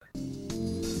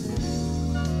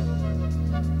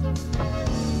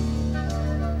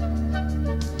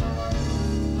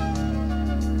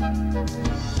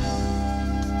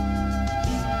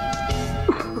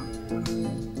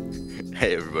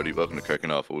Hey everybody, welcome to Kirk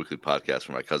and Off, a weekly podcast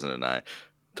where my cousin and I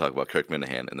talk about Kirk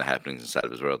Minahan and the happenings inside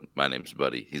of his world. My name's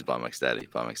Buddy. He's Blind Mike's daddy.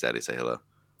 Blind Mike's daddy, say hello.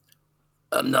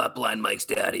 I'm not Blind Mike's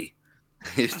daddy.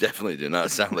 You definitely do not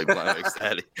sound like Blind Mike's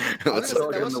daddy. What's I'm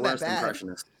up? the wasn't that worst bad.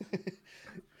 impressionist.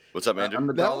 What's up, Andrew? I'm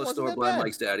the That dollar wasn't store that Blind bad.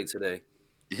 Mike's daddy today.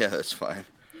 Yeah, that's fine.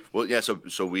 Well, yeah. So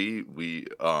we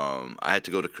I had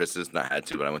to go to Chris's. Not had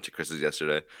to, but I went to Chris's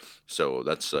yesterday. So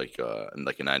that's like a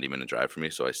 90-minute drive for me.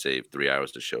 So I saved 3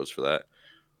 hours to shows for that.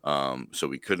 So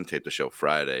we couldn't tape the show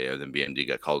Friday, and then BMD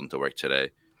got called into work today.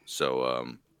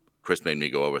 So Chris made me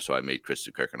go over, so I made Chris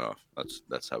do Kirk and Off.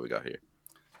 That's how we got here.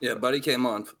 Yeah, Buddy came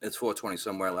on. It's 4:20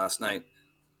 somewhere last night,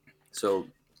 so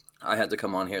I had to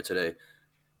come on here today.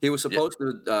 He was supposed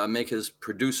to make his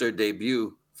producer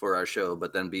debut for our show,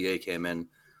 but then BA came in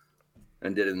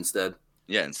and did it instead.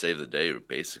 Yeah, and save the day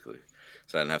basically.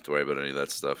 So I didn't have to worry about any of that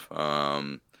stuff.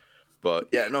 But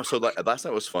yeah, no. So last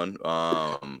night was fun.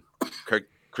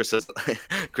 Chris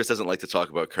doesn't like to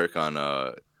talk about Kirk on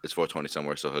it's 4:20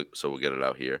 somewhere, so we'll get it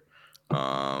out here.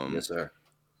 Yes, sir.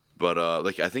 But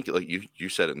I think you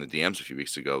said it in the DMs a few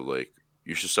weeks ago, like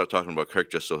you should start talking about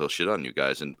Kirk just so he'll shit on you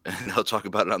guys and he'll talk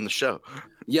about it on the show.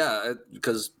 Yeah,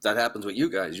 because that happens with you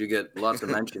guys. You get lots of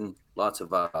mention, lots of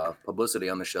publicity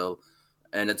on the show,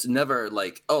 and it's never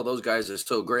like, oh, those guys are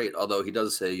so great. Although he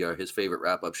does say you're his favorite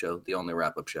wrap-up show, the only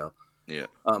wrap-up show. Yeah.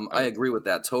 I agree with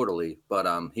that totally, but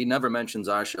he never mentions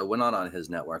our show. We're not on his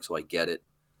network, so I get it.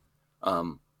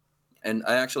 And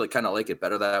I actually kind of like it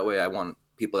better that way. I want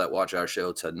people that watch our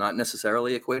show to not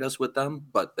necessarily equate us with them,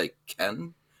 but they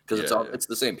can because it's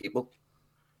the same people.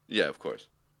 Yeah, of course.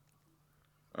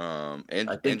 And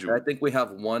I Andrew, think we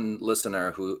have one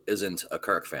listener who isn't a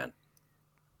Kirk fan.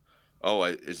 oh,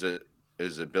 is it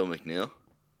Bill McNeil?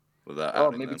 Without Oh,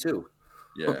 outing maybe them? two.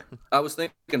 Yeah. I was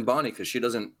thinking Bonnie because she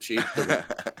doesn't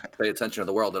pay attention to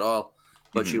the world at all,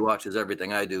 but she watches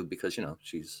everything I do because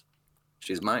she's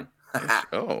mine.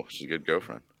 Oh, she's a good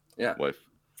girlfriend. Yeah, Wife,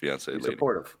 fiance, she's lady.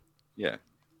 supportive. Yeah.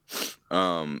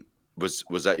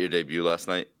 Was that your debut last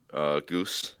night,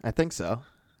 Goose? I think so.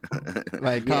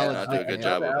 My college. Not do a good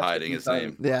job of hiding his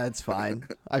name. Yeah, it's fine.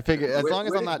 I figure as long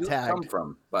as I'm not Where did you come tagged.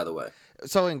 from, by the way?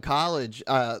 So in college,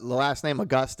 the last name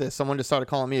Augustus, someone just started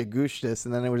calling me Augustus,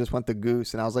 and then it just went to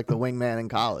Goose, and I was like the wingman in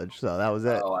college. So that was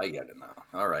it. Oh, I get it now.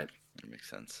 All right. That makes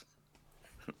sense.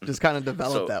 Just kind of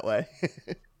developed So- that way.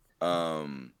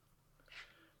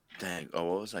 Dang. Oh,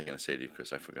 what was I gonna say to you,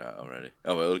 Chris? I forgot already.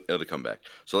 Oh, well, it'll come back.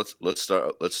 So let's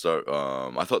start.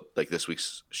 I thought like this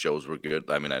week's shows were good.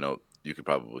 I mean, I know you could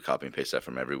probably copy and paste that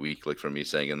from every week, like from me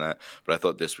saying that. But I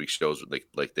thought this week's shows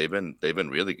like they've been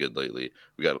really good lately.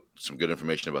 We got some good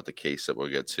information about the case that we'll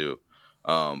get to.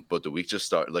 But the week just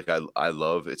started. Like I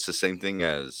love. It's the same thing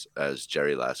as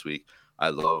Jerry last week. I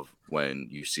love when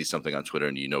you see something on Twitter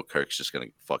and you know Kirk's just gonna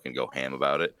fucking go ham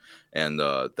about it. And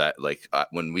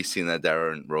when we seen that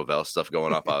Darren Rovell stuff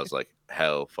going up, I was like,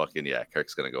 hell, fucking yeah,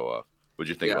 Kirk's gonna go off. What'd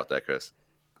you think about that, Chris?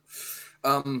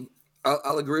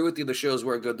 I'll agree with you. The shows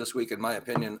were good this week, in my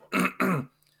opinion.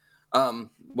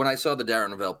 When I saw the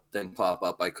Darren Rovell thing pop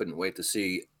up, I couldn't wait to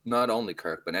see not only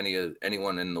Kirk but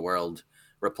anyone in the world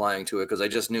replying to it because I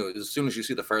just knew as soon as you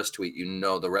see the first tweet, you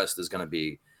know the rest is gonna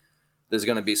be. There's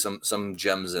going to be some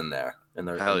gems in there in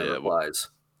the replies.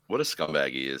 What a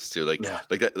scumbag he is too. Like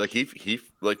that. Like he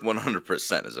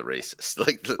 100% is a racist.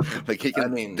 Like he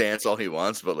can dance all he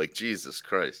wants, but like Jesus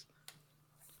Christ.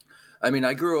 I mean,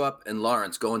 I grew up in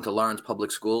Lawrence, going to Lawrence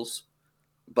public schools,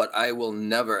 but I will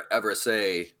never ever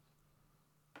say,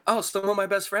 "Oh, some of my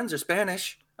best friends are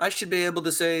Spanish. I should be able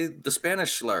to say the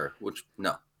Spanish slur." Which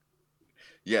no.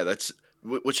 Yeah, that's.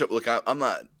 Which look, I'm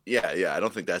not. Yeah, I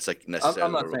don't think that's like necessarily.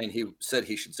 I'm not saying he said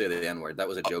he should say the N-word. That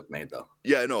was a joke made though.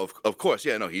 Yeah, no, of course.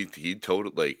 Yeah, no, he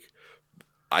told like.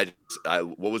 I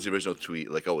what was the original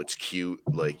tweet? Like, oh, it's cute.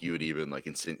 Like you would even like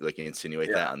insinuate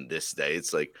that on this day.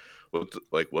 It's like,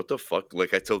 what the fuck?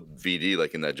 Like I told VD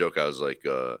like in that joke, I was like,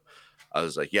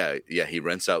 yeah, he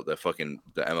rents out the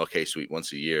MLK suite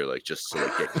once a year, like just to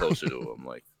like get closer to him.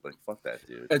 Like fuck that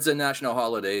dude. It's a national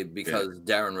holiday because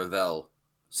Darren Rovell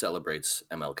celebrates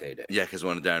MLK Day. Yeah, because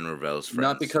one of Darren Rovell's friends.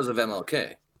 Not because of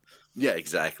MLK. Yeah,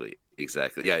 exactly.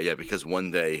 Yeah, because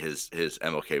one day his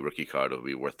MLK rookie card will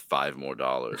be worth $5 more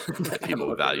if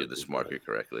people value this market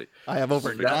correctly. I have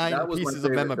over 9 pieces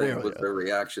of memorabilia. With the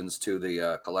reactions to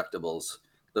the collectibles,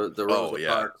 the Rosa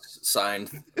Parks signed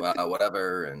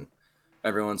whatever, and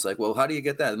everyone's like, "Well, how do you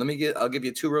get that? I'll give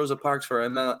you 2 Rosa Parks for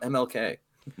MLK."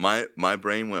 My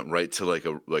brain went right to like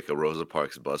a Rosa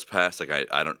Parks bus pass. Like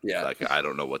I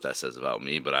don't know what that says about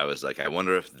me, but I was like, I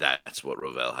wonder if that's what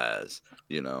Rovell has,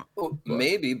 you know? Well,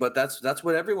 maybe, but that's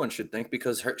what everyone should think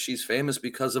because she's famous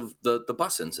because of the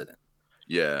bus incident.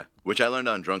 Yeah, which I learned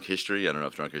on Drunk History. I don't know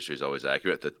if Drunk History is always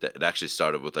accurate. That it actually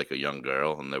started with like a young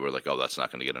girl, and they were like, "Oh, that's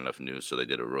not going to get enough news," so they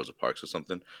did a Rosa Parks or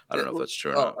something. I don't know if that's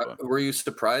true or not. But Were you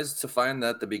surprised to find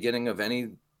that the beginning of any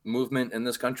movement in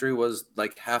this country was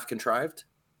like half contrived?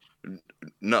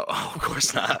 no, of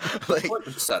course not. Like,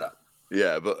 Setup.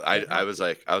 yeah, but I was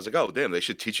like, oh damn, they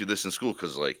should teach you this in school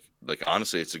because like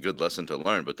honestly, it's a good lesson to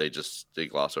learn, but they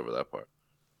gloss over that part.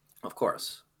 Of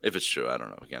course. If it's true, I don't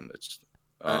know. Again, it's.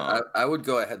 I would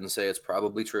go ahead and say it's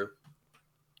probably true.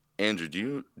 Andrew,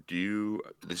 do you?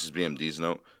 This is BMD's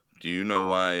note. Do you know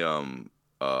why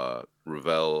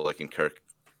Ravel and Kirk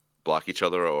block each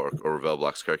other, or Ravel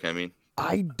blocks Kirk? I mean,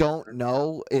 I don't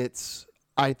know.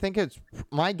 I think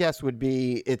my guess would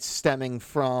be it's stemming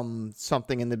from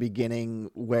something in the beginning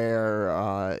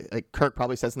where like Kirk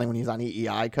probably said something when he's on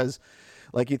EEI because.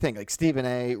 Like you think, like Stephen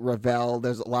A, Ravel,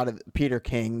 there's a lot of Peter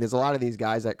King. There's a lot of these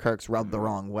guys that Kirk's rubbed the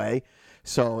wrong way.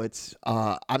 So it's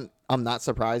I'm not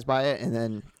surprised by it.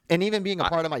 And even being a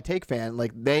part of my Take fan,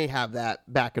 like they have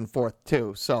that back and forth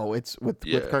too. So it's with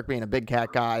Kirk being a big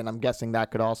cat guy, and I'm guessing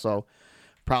that could also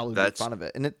probably make fun of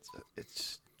it. And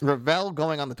it's Ravel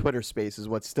going on the Twitter space is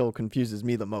what still confuses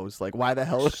me the most. Like, why the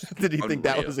hell did he think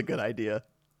that was a good idea?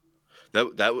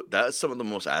 That's some of the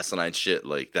most asinine shit.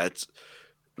 Like that's.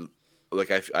 Like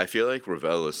I feel like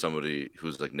Ravel is somebody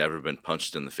who's like never been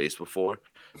punched in the face before,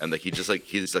 and like he's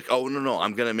like, oh no,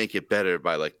 I'm gonna make it better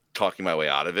by like talking my way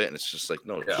out of it, and it's just like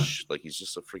no, like he's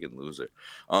just a freaking loser.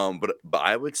 But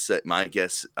I would say my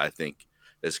guess I think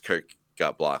is Kirk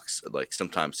got blocks like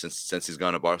sometimes since he's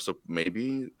gone to Barca.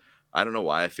 Maybe I don't know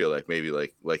why I feel like maybe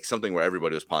like something where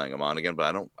everybody was piling him on again,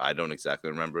 but I don't exactly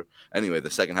remember. Anyway, the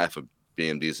second half of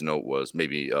BMD's note was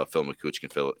maybe Phil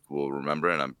McCooch will remember,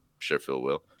 and I'm sure Phil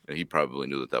will. And he probably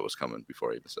knew that was coming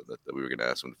before I even said that we were going to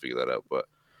ask him to figure that out. But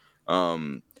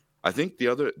I think the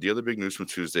other big news from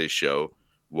Tuesday's show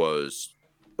was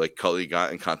like Cully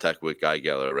got in contact with Guy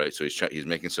Geller, right? So he's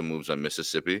making some moves on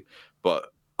Mississippi.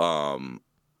 But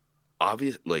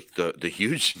obvious like the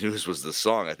huge news was the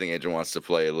song. I think Andrew wants to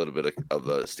play a little bit of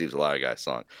the Steve's a Liar Guy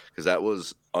song because that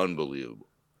was unbelievable.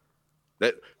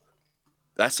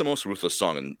 That's the most ruthless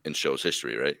song in show's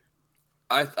history, right?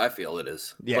 I feel it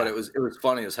is, but it was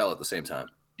funny as hell at the same time.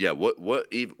 Yeah, what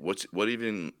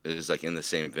even is like in the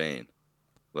same vein?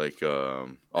 Like,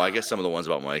 I guess some of the ones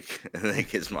about Mike and like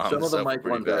his mom. Some of the Mike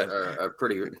ones are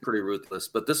pretty ruthless,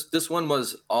 but this one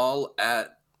was all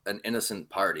at an innocent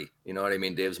party. You know what I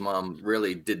mean? Dave's mom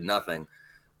really did nothing,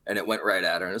 and it went right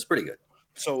at her, and it's pretty good.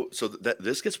 So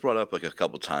this gets brought up like a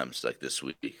couple times like this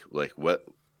week. Like what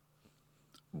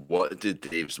did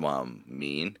Dave's mom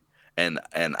mean? And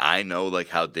I know like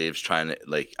how Dave's trying to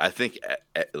like I think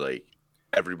like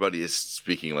everybody is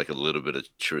speaking like a little bit of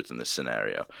truth in this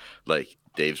scenario. Like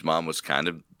Dave's mom was kind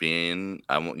of being,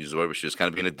 I won't use the word, but she was kind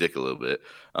of being a dick a little bit.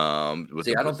 I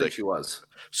don't think she was.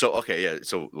 So okay, yeah.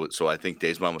 So I think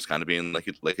Dave's mom was kind of being like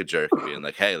a jerk, being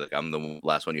like, hey, like I'm the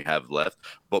last one you have left.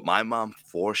 But my mom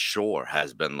for sure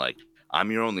has been like, I'm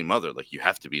your only mother. Like you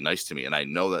have to be nice to me. And I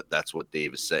know that that's what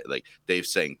Dave is saying. Like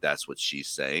Dave's saying that's what she's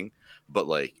saying. But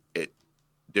like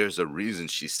there's a reason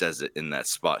she says it in that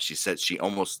spot. She said she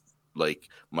almost like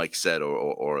Mike said,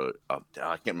 or I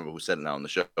can't remember who said it now on the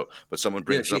show, but someone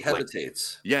brings up. She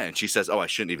hesitates. Like, and she says, "Oh, I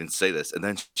shouldn't even say this," and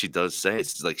then she does say it.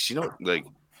 It's like she don't like.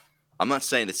 I'm not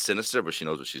saying it's sinister, but she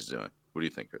knows what she's doing. What do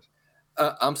you think, Chris?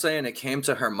 I'm saying it came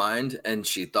to her mind, and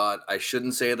she thought I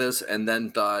shouldn't say this, and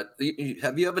then thought,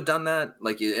 "Have you ever done that?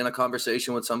 Like in a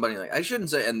conversation with somebody, like I shouldn't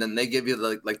say," and then they give you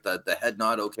the head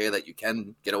nod, okay, that you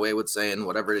can get away with saying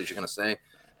whatever it is you're gonna say.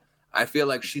 I feel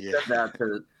like she said that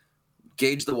to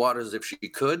gauge the waters if she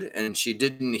could, and she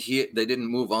didn't hear. They didn't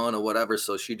move on or whatever,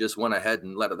 so she just went ahead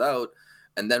and let it out,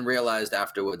 and then realized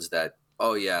afterwards that,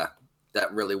 oh yeah,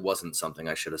 that really wasn't something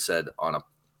I should have said on a.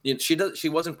 She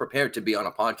wasn't prepared to be on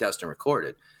a podcast and record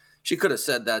it. She could have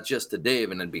said that just to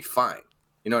Dave and it'd be fine.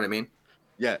 You know what I mean?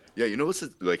 Yeah. You know what's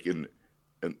like in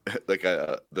like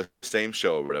the same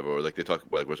show or whatever, or like they talk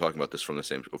like we're talking about this from the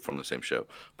same show,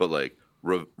 but like.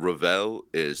 Ravel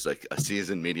is like a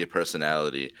seasoned media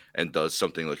personality and does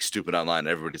something like stupid online.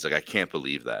 Everybody's like, I can't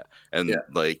believe that. And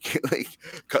like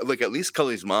at least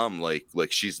Cully's mom, like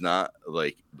she's not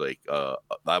like I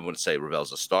wouldn't say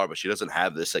Ravel's a star, but she doesn't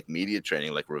have this like media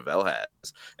training like Ravel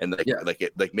has. And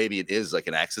like maybe it is like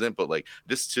an accident, but like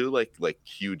this too, like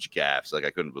huge gaffes. Like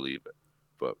I couldn't believe it,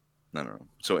 but I don't know.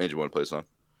 So Andrew, want to play a song?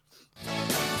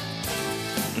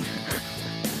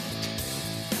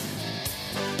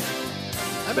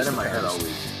 I've been in my head all week.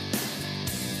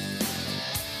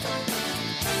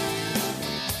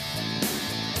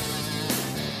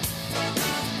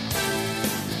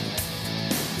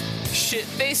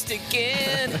 shit-faced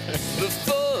again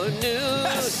before noon.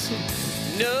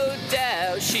 No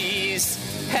doubt she's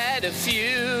had a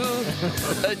few.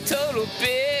 A total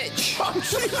bitch,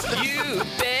 you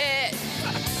bet.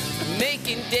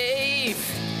 Making Dave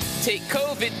take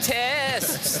COVID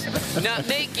tests. Not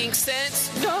making sense,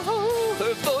 no,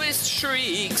 her voice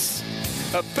shrieks.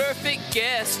 A perfect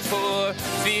guest for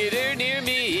theater near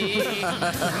me.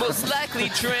 Most likely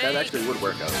That drank actually would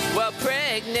work out. while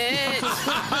pregnant.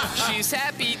 She's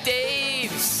happy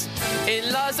Dave's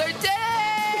in-laws are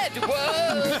dead.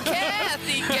 Whoa,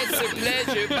 Kathy gets her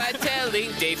pleasure by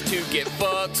telling Dave to get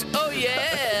fucked. Oh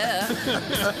yeah.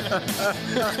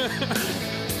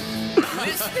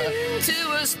 Listening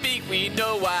to us speak, we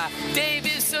know why Dave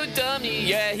is so dumb.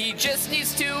 Yeah, he just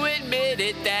needs to admit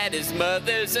it that his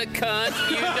mother's a cunt.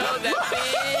 You know that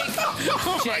big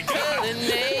Jack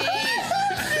Cullinane.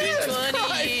 Been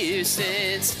 20 years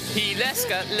since he last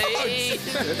got laid.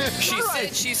 She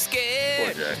said she's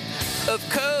scared of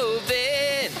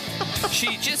COVID.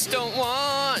 She just don't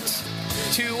want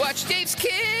to watch Dave's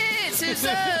kids. His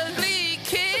ugly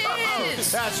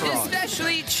kids. That's wrong.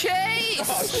 Especially Chase.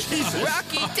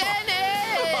 Rocky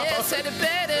Dennis had a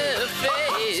better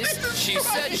face. She's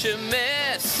such a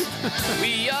mess.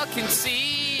 We all can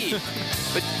see.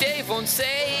 But Dave won't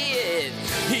say it.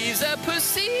 He's a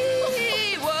pussy.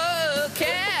 Whoa,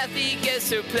 Kathy gets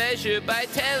her pleasure by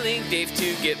telling Dave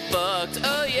to get fucked.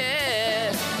 Oh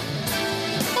yeah.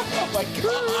 Oh my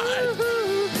God.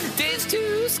 Dave's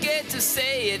too scared to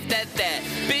say it, that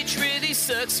bitch really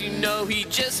sucks. You know he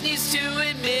just needs to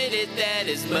admit it, that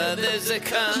his mother's a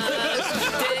cunt.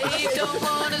 Dave don't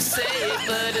wanna say it,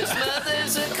 but his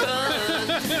mother's a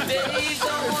cunt. Dave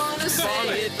don't wanna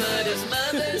say it, but his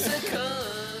mother's a cunt.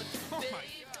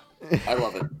 I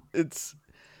love it. It's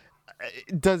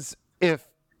if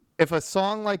a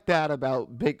song like that about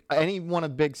any one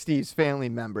of Big Steve's family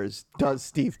members, does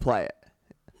Steve play it?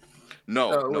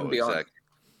 No, it wouldn't be on. exactly.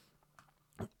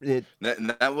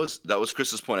 That was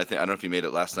Chris's point. I don't know if he made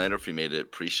it last night or if he made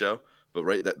it pre-show, but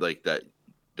right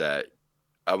that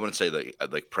I wouldn't say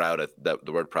like proud. That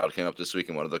the word proud came up this week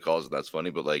in one of the calls, and that's funny.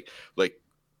 But like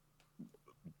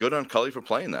good on Cully for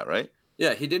playing that, right?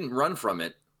 Yeah, he didn't run from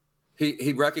it.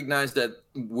 He recognized that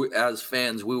as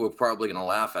fans we were probably going to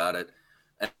laugh at it,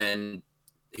 and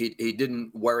he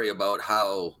didn't worry about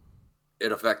how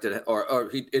it affected,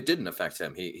 it didn't affect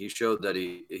him. He showed that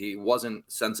he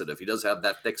wasn't sensitive. He does have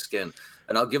that thick skin,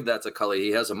 and I'll give that to Cully. He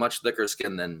has a much thicker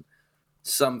skin than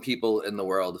some people in the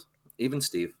world, even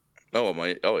Steve.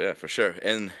 Oh yeah, for sure.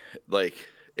 And like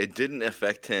it didn't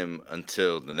affect him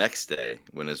until the next day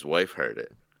when his wife heard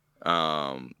it.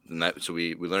 So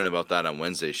we learned about that on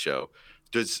Wednesday's show.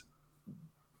 Does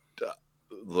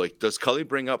Cully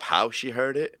bring up how she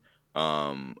heard it?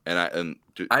 I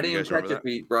didn't catch if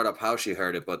he brought up how she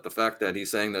heard it, but the fact that he's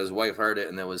saying that his wife heard it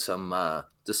and there was some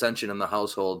dissension in the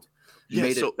household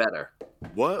made it better.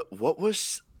 What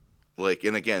was like?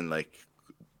 And again, like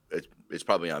it's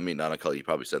probably on me, not on Cully. You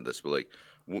probably said this, but like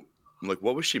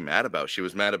what was she mad about? She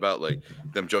was mad about like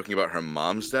them joking about her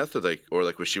mom's death,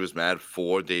 or was she was mad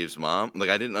for Dave's mom?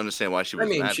 Like I didn't understand why she was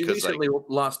mad. She recently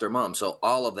lost her mom, so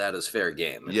all of that is fair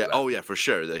game. Yeah. Oh yeah, for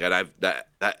sure. Like that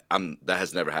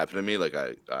has never happened to me. Like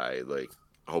I like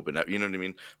hope it. You know what I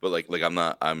mean? But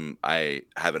I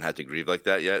haven't had to grieve like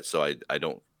that yet, so I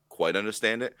don't quite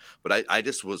understand it. But I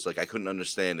just was like I couldn't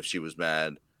understand if she was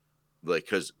mad, like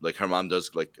because like her mom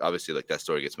does like obviously like that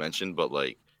story gets mentioned, but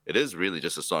like. It is really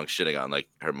just a song shitting on like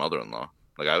her mother-in-law.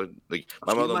 Like I would like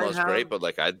my mother-in-law's great, but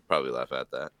like I'd probably laugh at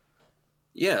that.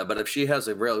 Yeah, but if she has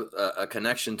a real a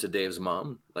connection to Dave's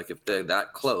mom, like if they're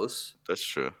that close, that's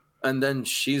true. And then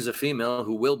she's a female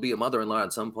who will be a mother-in-law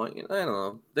at some point. I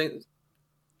don't know.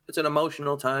 It's an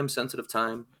emotional time, sensitive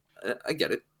time. I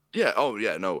get it. Yeah. Oh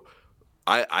yeah. No,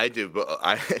 I do, but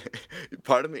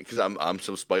part of me because I'm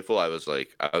so spiteful. I was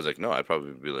like no, I'd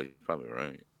probably be like probably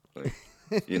right. Like.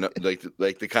 You know, like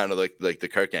the kind of like the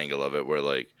Kirk angle of it, where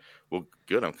like, well,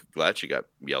 good. I'm glad she got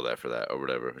yelled at for that or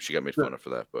whatever. She got made fun of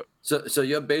for that. But so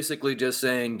you're basically just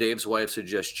saying Dave's wife should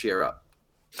just cheer up.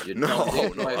 No,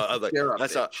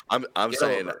 that's not. I'm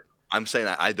saying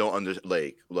I don't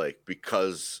understand like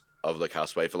because of like how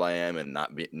spiteful I am and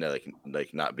not being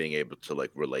like not being able to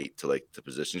like relate to like the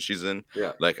position she's in.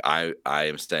 Yeah. Like I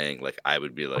am saying like I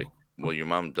would be like, well, your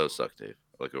mom does suck, Dave,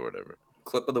 like or whatever.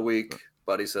 Clip of the week.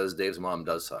 Buddy says Dave's mom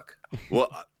does suck. Well,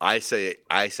 I say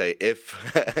if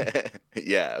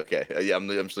yeah, okay. Yeah, I'm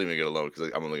just leaving it alone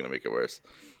because I'm only gonna make it worse.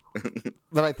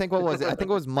 But I think it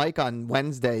was Mike on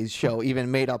Wednesday's show even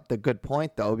made up the good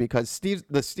point though, because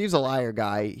Steve's a liar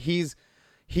guy. He's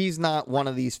he's not one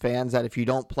of these fans that if you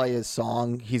don't play his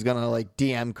song, he's gonna like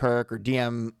DM Kirk or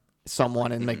DM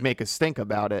someone and like make a stink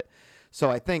about it. So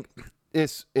I think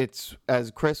it's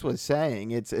as Chris was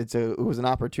saying, it was an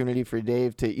opportunity for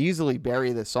Dave to easily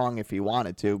bury the song if he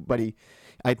wanted to, but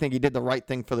I think he did the right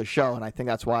thing for the show, and I think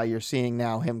that's why you're seeing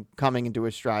now him coming into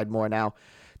his stride more now.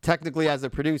 Technically, as a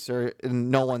producer,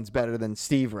 no one's better than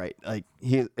Steve Wright, like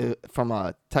he from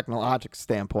a technological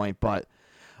standpoint, but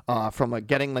from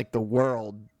getting like the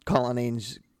world, Cullen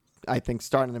Ainge, I think,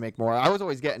 starting to make more. I was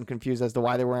always getting confused as to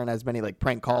why there weren't as many like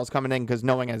prank calls coming in, because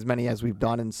knowing as many as we've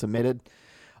done and submitted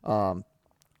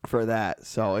for that,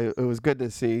 so it was good to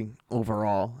see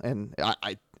overall, and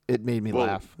it made me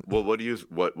laugh. Well, what do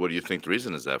you think the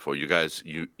reason is that for? You guys,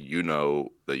 you know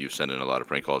that you've sent in a lot of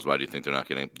prank calls. Why do you think they're not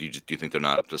getting? Do you think they're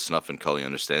not up to snuff and Cully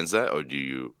understands that, or do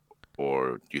you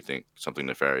think something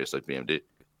nefarious like BMD?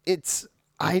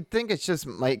 I think it's just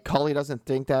Mike Cully doesn't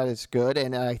think that it's good,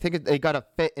 and I think they got to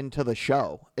fit into the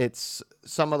show. It's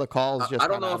some of the calls just. I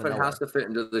don't know if it has to fit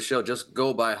into the show. Just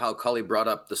go by how Cully brought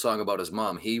up the song about his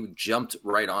mom. He jumped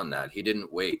right on that. He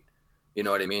didn't wait. You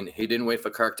know what I mean? He didn't wait for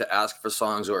Kirk to ask for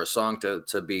songs or a song to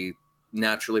be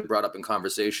naturally brought up in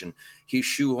conversation. He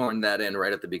shoehorned that in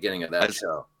right at the beginning of that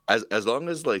show. As long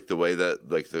as like the way that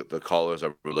like the callers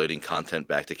are relating content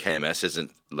back to KMS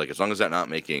isn't like, as long as they're not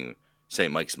making, say,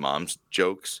 Mike's mom's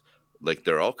jokes, like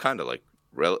they're all kind of like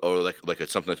or like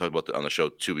it's something I talked about on the show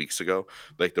 2 weeks ago.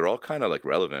 Like they're all kind of like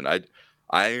relevant.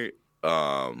 I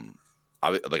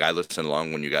listen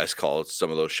along when you guys call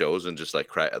some of those shows and just like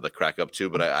crack up too.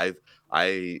 But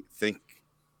I think,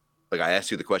 like, I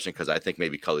asked you the question because I think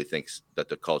maybe Cully thinks that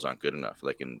the calls aren't good enough.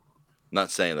 Like, and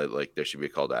not saying that like there should be a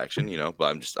call to action,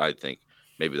 but I think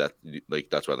maybe that like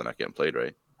that's why they're not getting played,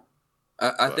 right?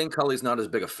 I think Cully's not as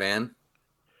big a fan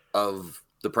of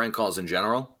the prank calls in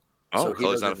general. Oh, so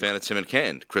Cully's not a fan of Tim and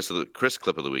Ken. Chris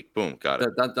clip of the week. Boom, got it.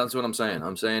 That's what I'm saying.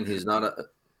 I'm saying he's not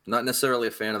necessarily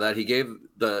a fan of that.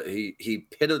 He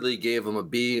pittedly gave him a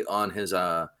B on his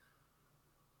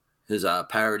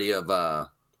parody of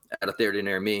At a Theater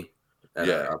Near Me, at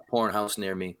a porn house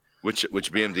near me. Which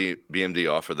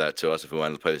BMD offered that to us if we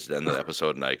wanted to play this at the end of the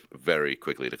episode, and I very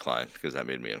quickly declined because that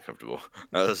made me uncomfortable.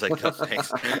 I was like, no,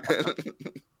 thanks.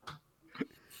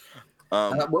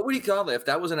 What would he call that? If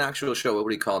that was an actual show, what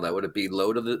would he call that? Would it be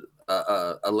load of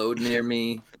a load near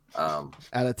me? At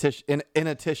a tissue in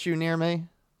a tissue near me?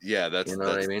 Yeah, that's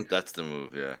what I mean. That's the move.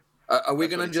 Yeah. Are we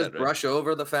going to just brush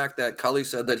over the fact that Cully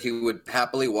said that he would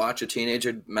happily watch a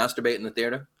teenager masturbate in the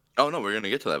theater? Oh no, we're going to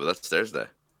get to that, but that's Thursday.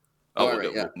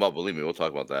 Oh, well, believe me, we'll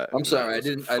talk about that. I'm sorry,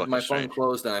 my phone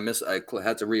closed and I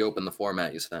had to reopen the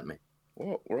format you sent me.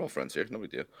 Well, we're all friends here, no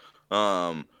big deal.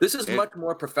 This is much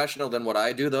more professional than what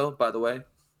I do, though. By the way.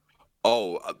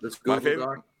 Oh, my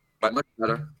favorite. Much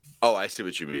better. Oh, I see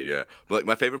what you mean. Yeah, but like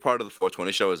my favorite part of the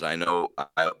 420 show is I'm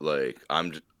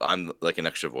like an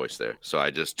extra voice there, so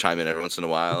I just chime in every once in a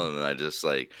while, and then I just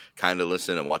like kind of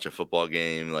listen and watch a football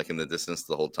game like in the distance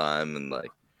the whole time, and like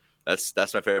that's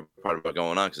my favorite part about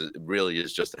going on because it really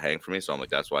is just a hang for me. So I'm like,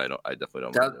 that's why I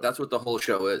definitely don't. That's what the whole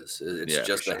show is. It's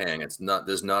just a hang. It's not.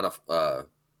 There's not a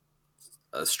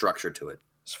structure to it.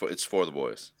 It's for the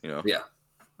boys, Yeah,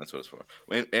 that's what it's for.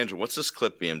 Andrew, what's this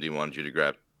clip BMD wanted you to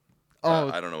grab?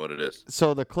 Oh, I don't know what it is.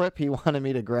 So the clip he wanted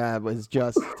me to grab was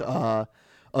just a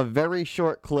very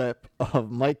short clip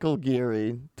of Michael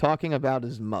Geary talking about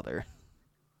his mother.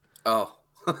 Oh,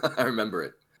 I remember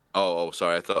it. Oh,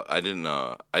 sorry. I didn't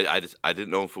know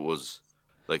if it was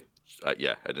like, I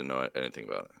didn't know anything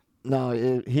about it. No,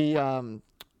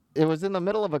 it was in the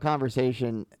middle of a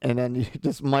conversation, and then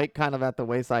just Mike kind of at the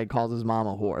wayside calls his mom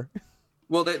a whore.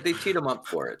 Well, they teed him up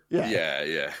for it.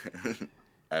 Yeah.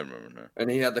 I remember now.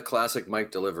 And he had the classic Mike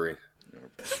delivery.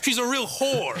 She's a real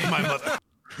whore, my mother.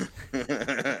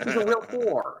 She's a real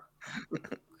whore.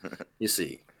 You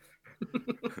see.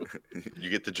 You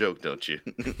get the joke, don't you?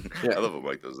 Yeah. I love when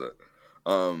Mike does that.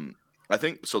 I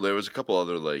think so. There was a couple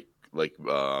other like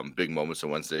big moments in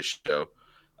Wednesday's show.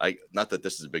 Not that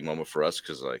this is a big moment for us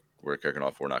because like we're kicking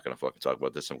off. We're not going to fucking talk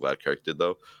about this. I'm glad Kirk did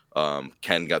though.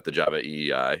 Ken got the job at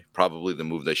EEI. Probably the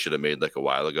move they should have made like a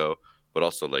while ago. But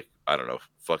also like I don't know.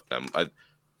 Fuck them.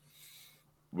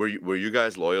 Were you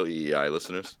guys loyal EEI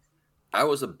listeners? I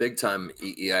was a big time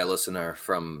EEI listener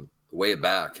from way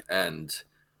back, and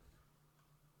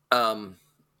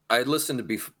I listened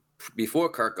to before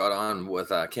Kirk got on with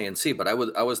KNC, but I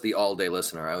was the all day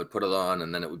listener. I would put it on,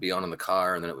 and then it would be on in the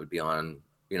car, and then it would be on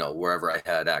wherever I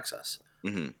had access.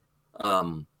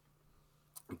 Mm-hmm.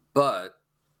 But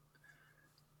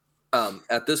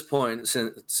at this point,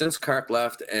 since Kirk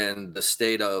left and the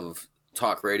state of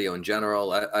talk radio in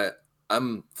general,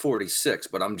 I'm 46,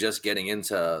 but I'm just getting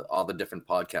into all the different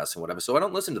podcasts and whatever. So I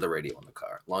don't listen to the radio in the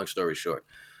car. Long story short,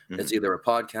 it's either a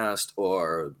podcast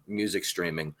or music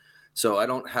streaming. So I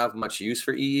don't have much use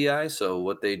for EEI. So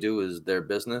what they do is their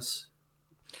business.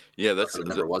 Yeah, that's It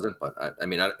never wasn't, but I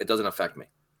mean, it doesn't affect me.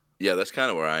 Yeah, that's kind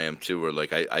of where I am too. Where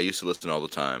like I used to listen all the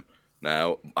time.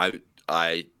 Now I'm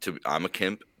a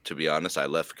Kimp. To be honest, I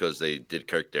left because they did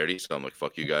Kirk dirty. So I'm like,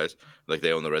 fuck you guys. Like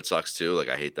they own the Red Sox too. Like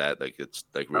I hate that. Like it's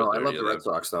like real. Oh, I love the Red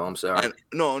Sox though. I'm sorry.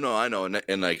 No, I know,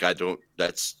 and like I don't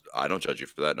judge you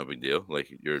for that. No big deal.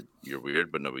 Like you're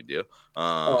weird, but no big deal.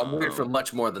 I'm weird for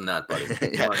much more than that, buddy.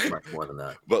 Yeah. much more than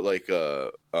that. But like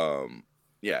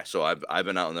yeah. So I've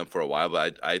been out on them for a while,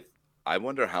 but I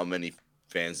wonder how many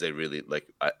fans they really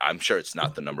like. I'm sure it's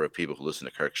not the number of people who listen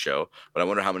to Kirk's show, but I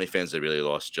wonder how many fans they really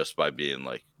lost just by being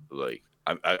like.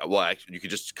 Well, actually, you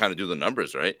could just kind of do the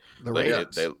numbers, right?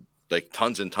 They like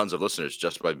tons and tons of listeners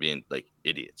just by being like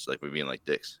idiots, like by being like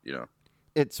dicks, you know.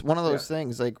 It's one of those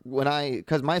things like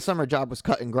because my summer job was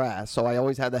cutting grass, so I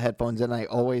always had the headphones in. I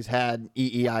always had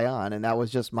EEI on, and that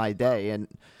was just my day.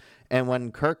 And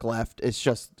when Kirk left, it's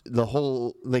just the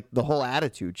whole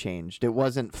attitude changed. It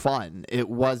wasn't fun. It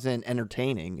wasn't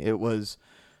entertaining. It was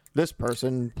this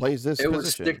person plays this position. It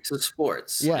was stick to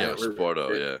sports. Yeah, it was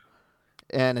Sporto, yeah.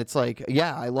 And it's like,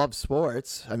 yeah, I love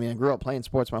sports. I mean, I grew up playing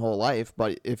sports my whole life,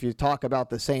 but if you talk about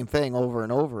the same thing over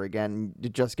and over again,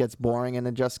 it just gets boring and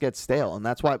it just gets stale. And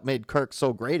that's what made Kirk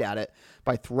so great at it,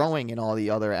 by throwing in all the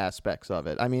other aspects of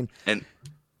it. I mean, and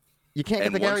you can't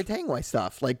get the Gary Tanguay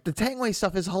stuff. Like, the Tanguay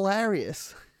stuff is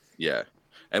hilarious. Yeah.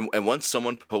 And once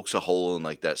someone pokes a hole in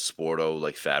like that Sporto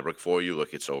like fabric for you,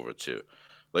 like it's over too.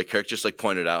 Like Kirk just like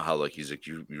pointed out how like he's like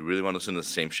you really want to listen to the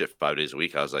same shit 5 days a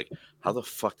week. I was like, how the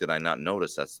fuck did I not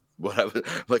notice? That's what I was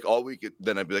like all week.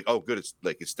 Then I'd be like, oh good,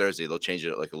 it's Thursday. They'll change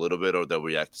it like a little bit, or they'll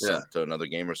react to another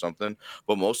game or something.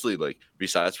 But mostly like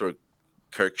besides for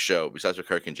Kirk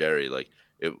and Jerry, like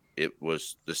it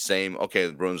was the same. Okay,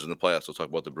 the Bruins in the playoffs. We'll talk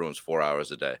about the Bruins 4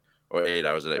 hours a day or 8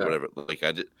 hours a day, whatever. Like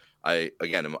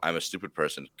I'm a stupid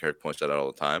person. Kirk points that out all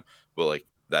the time, but like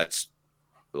that's.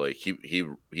 Like he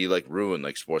like ruined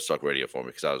like sports talk radio for me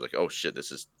because I was like, oh shit,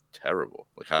 this is terrible.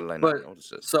 Like how did I not notice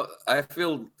this? So I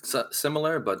feel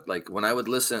similar, but like when I would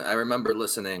listen, I remember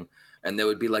listening, and there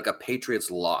would be like a Patriots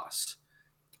loss,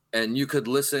 and you could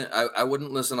listen. I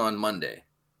wouldn't listen on Monday,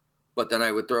 but then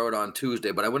I would throw it on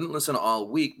Tuesday. But I wouldn't listen all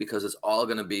week because it's all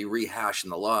going to be rehashing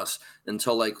the loss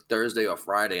until like Thursday or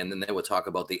Friday, and then they would talk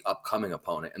about the upcoming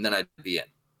opponent, and then I'd be in.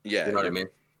 Yeah, you know what I mean.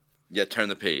 Yeah, turn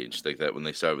the page like that when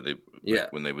they started.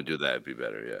 When they would do that, it'd be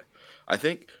better. Yeah, I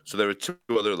think so. There were two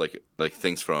other like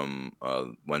things from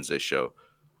Wednesday's show.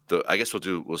 I guess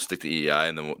we'll stick to EEI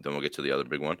and then we'll get to the other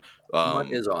big one.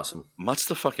 Mutt is awesome. Mutt's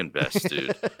the fucking best,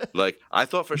 dude. Like I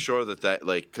thought for sure that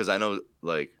like because I know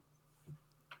like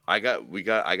I got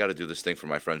to do this thing for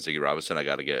my friend Ziggy Robinson. I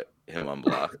got to get him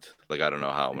unblocked. Like I don't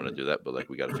know how I'm gonna do that, but like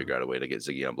we got to figure out a way to get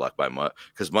Ziggy unblocked by Mutt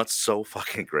because Mutt's so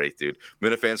fucking great, dude.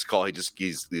 Minifans call. He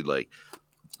like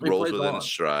rolls within his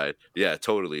stride. Yeah,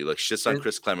 totally. Like shits on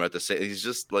Chris Clemmer at the same. He's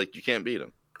just like you can't beat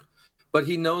him. But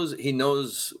he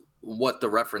knows what the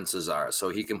references are, so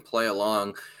he can play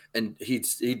along, and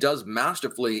he does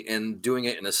masterfully in doing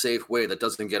it in a safe way that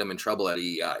doesn't get him in trouble at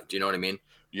EEI. Do you know what I mean?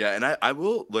 Yeah, and I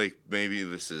will like maybe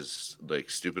this is like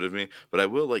stupid of me, but I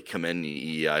will like commend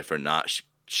the EEI for not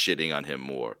shitting on him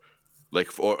more, like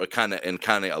for kind of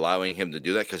allowing him to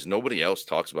do that because nobody else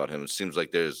talks about him. It seems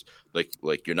like there's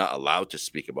like you're not allowed to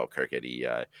speak about Kirk at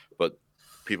EEI, but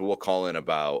people will call in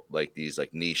about like these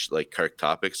like niche like Kirk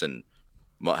topics, and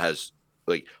Mutt has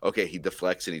like okay he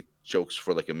deflects and he jokes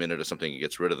for like a minute or something and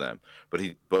gets rid of them, but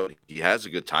he has a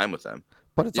good time with them.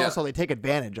 But it's also they take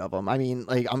advantage of him. I mean,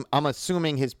 like I'm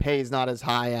assuming his pay is not as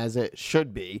high as it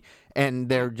should be, and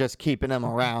they're just keeping him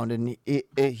around. And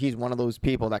he's one of those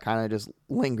people that kind of just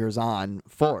lingers on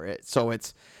for it. So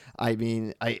it's, I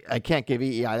mean, I can't give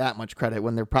EEI that much credit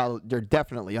when they're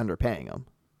definitely underpaying him.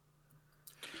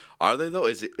 Are they though?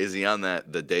 Is he on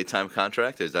the daytime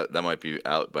contract? Is that might be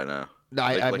out by now?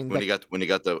 I mean, when he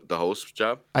got the host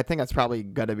job. I think that's probably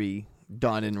got to be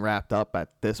done and wrapped up at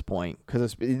this point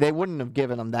because they wouldn't have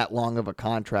given him that long of a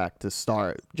contract to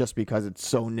start just because it's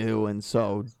so new and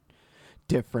so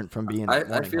different from being.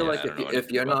 I feel like if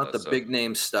you're not the big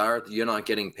name star, you're not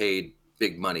getting paid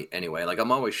big money anyway. Like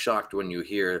I'm always shocked when you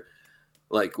hear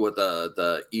like what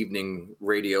the evening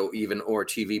radio even or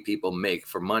TV people make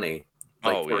for money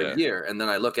for a year, and then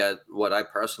I look at what I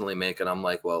personally make and I'm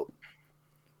like, well,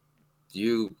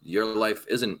 your life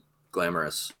isn't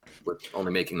glamorous with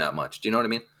only making that much. Do you know what I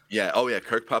mean? Yeah. Oh yeah.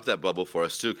 Kirk popped that bubble for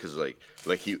us too, because like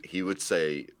he would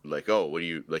say like, oh, what do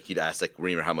you like? He'd ask like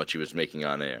Reamer how much he was making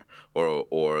on air,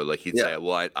 or like he'd say,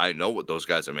 well, I know what those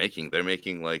guys are making. They're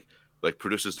making like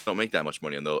producers don't make that much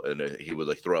money, and he would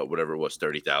like throw out whatever it was,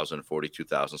 30,000,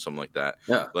 42,000, something like that.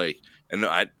 Yeah. Like, and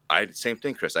I same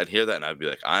thing, Chris. I'd hear that and I'd be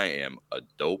like, I am a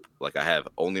dope. Like I have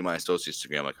only my associate's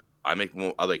degree. I'm like, I make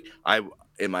more.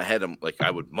 In my head, I'm like,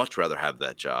 I would much rather have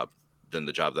that job than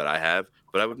the job that I have,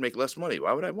 but I would make less money.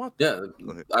 Why would I want that?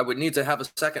 Yeah, I would need to have a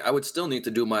second. I would still need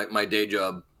to do my day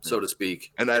job, so to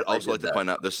speak. And I'd also like to point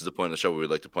out, this is the point of the show where we'd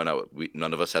like to point out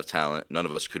none of us have talent. None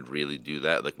of us could really do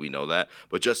that. Like, we know that.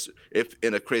 But just if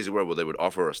in a crazy world where they would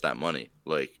offer us that money,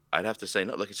 like, I'd have to say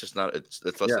no. Like, it's just not, it's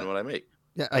less than what I make.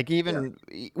 Yeah, like even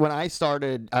when I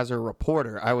started as a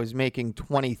reporter, I was making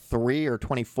 23 or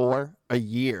 24 a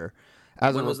year.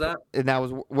 When was that? And I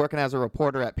was working as a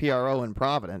reporter at PRO in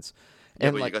Providence. Yeah,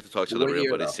 and but like, you got to talk to the what real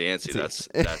year, buddy though?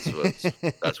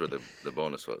 Cianci. That's where the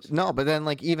bonus was. No, but then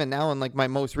like even now in like my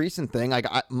most recent thing, like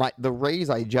the raise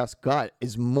I just got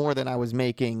is more than I was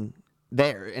making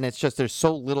there, and it's just there's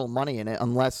so little money in it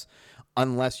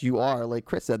unless you are, like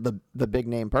Chris said, the big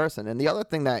name person. And the other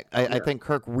thing that I think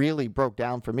Kirk really broke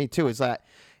down for me too is that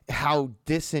how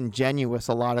disingenuous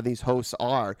a lot of these hosts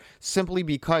are, simply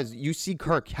because you see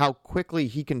Kirk, how quickly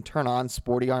he can turn on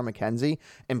Sporty R. McKenzie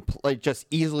and like just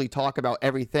easily talk about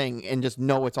everything and just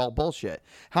know it's all bullshit.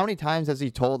 How many times has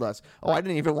he told us, oh, I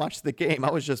didn't even watch the game,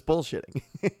 I was just bullshitting?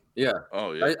 Yeah.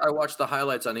 Oh yeah. I watched the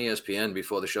highlights on ESPN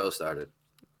before the show started.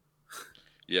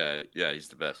 Yeah, he's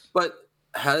the best. But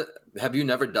have you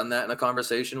never done that in a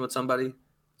conversation with somebody?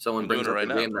 Someone brings up a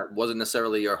game that wasn't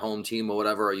necessarily your home team or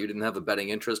whatever, or you didn't have a betting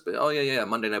interest, but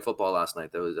Monday Night Football last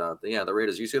night. There was the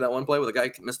Raiders. You see that one play where the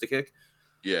guy missed a kick?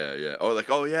 Yeah.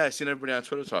 Oh yeah, I seen everybody on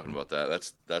Twitter talking about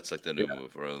that. That's like the new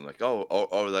move. Where I'm like, or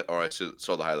I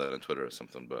saw the highlight on Twitter or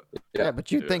something. But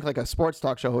but you'd think like a sports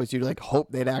talk show host, you'd like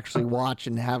hope they'd actually watch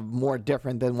and have more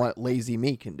different than what Lazy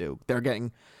Me can do. They're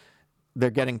getting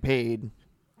paid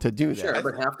to do that. Sure,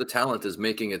 but half the talent is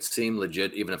making it seem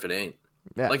legit, even if it ain't.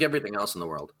 Yeah. Like everything else in the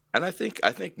world. And I think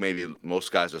maybe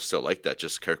most guys are still like that.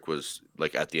 Just Kirk was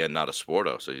like at the end not a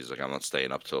sporto, so he's like, I'm not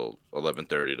staying up till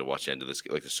 11:30 to watch the end of this.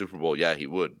 Like the Super Bowl, yeah, he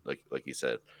would, like he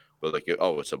said, but like,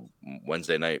 oh, it's a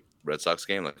Wednesday night Red Sox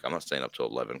game. Like I'm not staying up till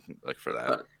 11 like for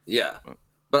that.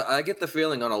 But I get the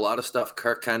feeling on a lot of stuff,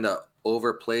 Kirk kind of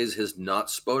overplays his not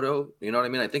spoto. You know what I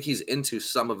mean? I think he's into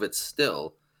some of it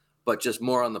still, but just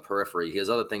more on the periphery. He has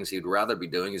other things he'd rather be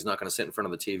doing. He's not going to sit in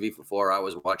front of the TV for 4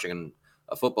 hours watching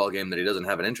a football game that he doesn't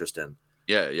have an interest in.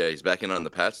 Yeah, he's back in on the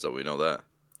Pats, though. We know that.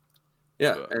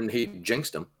 Yeah, and he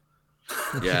jinxed him.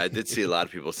 Yeah, I did see a lot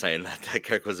of people saying that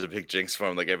Kirk was a big jinx for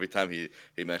him. Like every time he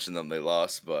mentioned them, they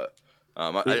lost. But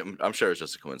I'm sure it's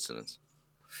just a coincidence.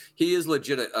 He is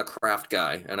legit a Kraft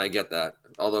guy, and I get that.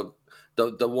 Although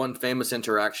the one famous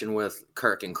interaction with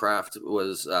Kirk and Kraft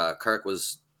was Kirk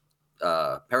was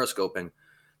periscoping,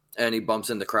 and he bumps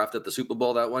into Kraft at the Super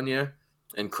Bowl that one year,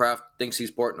 and Kraft thinks he's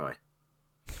Portnoy.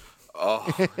 Oh,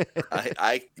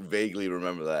 I vaguely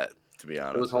remember that, to be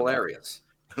honest. It was hilarious.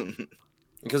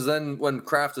 Because then when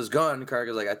Kraft is gone, Kirk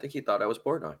is like, I think he thought I was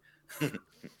Portnoy.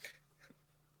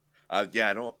 I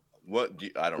don't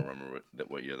remember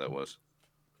what year that was.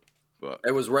 But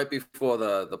it was right before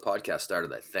the podcast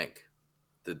started, I think.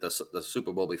 The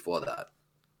Super Bowl before that.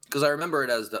 Because I remember it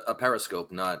as a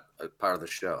periscope, not a part of the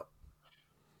show.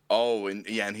 Oh, and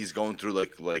he's going through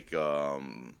like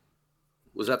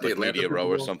was that the like Atlanta Media Row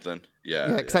or something?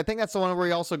 Yeah, because I think that's the one where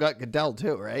he also got Goodell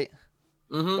too, right?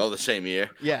 Mm-hmm. Oh, the same year.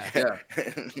 Yeah.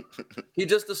 He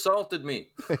just assaulted me.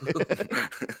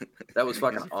 That was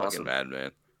fucking awesome. Fucking mad,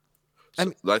 man.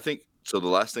 So, I think so. The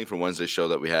last thing from Wednesday's show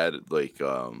that we had, like,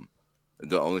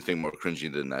 the only thing more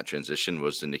cringy than that transition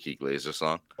was the Nikki Glaser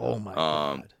song. Oh my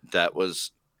god. That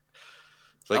was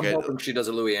like I'm hoping she does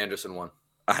a Louis Anderson one.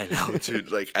 I know,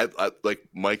 dude. Like, like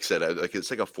Mike said, like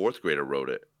it's like a fourth grader wrote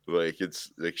it. Like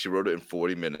it's like she wrote it in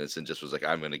 40 minutes and just was like,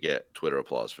 I'm gonna get Twitter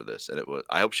applause for this. And it was.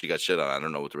 I hope she got shit on. I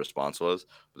don't know what the response was,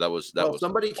 but that was.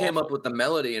 Somebody awful. Came up with the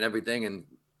melody and everything, and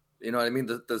you know what I mean.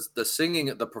 The singing,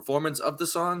 the performance of the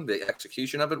song, the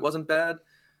execution of it wasn't bad.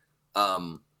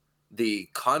 The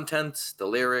content, the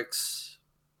lyrics,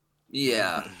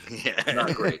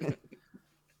 not great.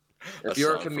 If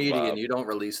you're a comedian, you don't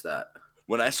release that.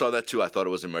 When I saw that too, I thought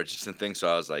it was a Murchison thing.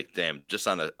 So I was like, damn, just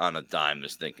on a dime,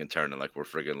 this thing can turn and like we're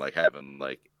friggin' like having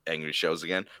like angry shows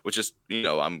again, which is, you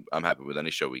know, I'm happy with any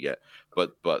show we get.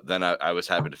 But then I was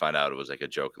happy to find out it was like a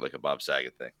joke, like a Bob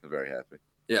Saget thing. I'm very happy.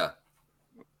 Yeah.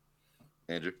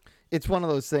 Andrew? It's one of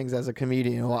those things as a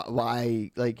comedian,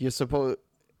 why like you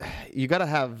got to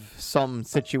have some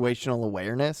situational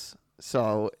awareness.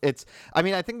 So it's, I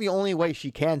mean, I think the only way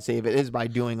she can save it is by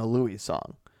doing a Louis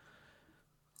song.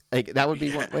 Like that would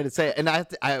be one way to say it. And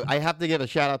I have to give a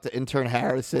shout out to intern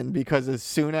Harrison, because as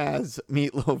soon as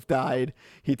Meatloaf died,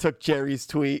 he took Jerry's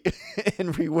tweet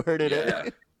and reworded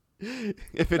it.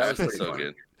 If it's That's so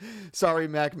good. sorry,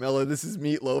 Mac Miller, this is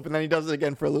Meatloaf, and then he does it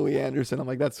again for Louis Anderson. I'm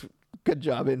like, that's good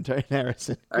job, intern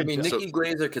Harrison. I mean, job. Nikki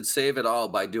Glazer could save it all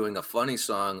by doing a funny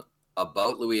song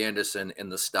about Louis Anderson in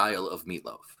the style of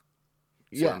Meatloaf.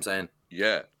 See what I'm saying?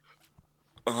 Yeah,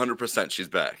 100%. She's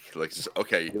back. Like,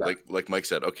 okay, like Mike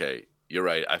said. Okay, you're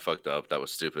right. I fucked up. That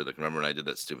was stupid. Like, remember when I did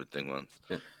that stupid thing once?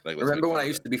 Yeah. Like, remember when I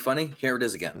used to be funny? Here it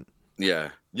is again. Yeah,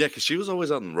 because she was always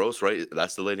on roast, right?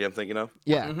 That's the lady I'm thinking of.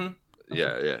 Yeah. Mm-hmm.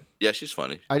 Yeah. She's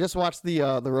funny. I just watched the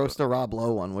roast of Rob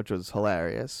Lowe one, which was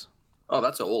hilarious. Oh,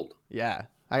 that's old. Yeah,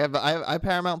 I have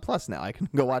Paramount Plus now. I can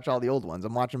go watch all the old ones.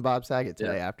 I'm watching Bob Saget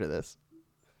today after this.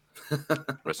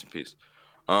 Rest in peace.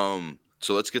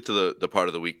 So let's get to the part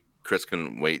of the week Chris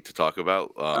can wait to talk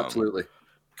about. Absolutely.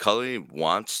 Cully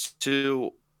wants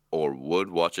to or would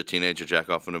watch a teenager jack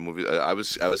off in a movie. I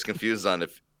was confused on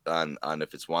if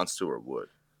it's wants to or would.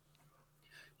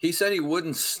 He said he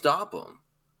wouldn't stop him.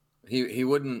 He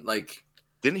wouldn't like.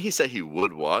 Didn't he say he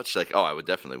would watch? Like, oh, I would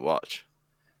definitely watch.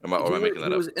 Am I making that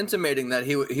up? He was intimating that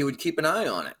he would keep an eye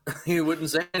on it. He wouldn't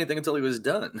say anything until he was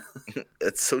done.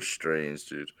 It's so strange,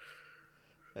 dude.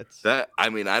 I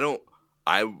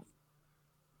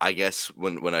guess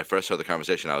when I first heard the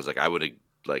conversation, I was like, I would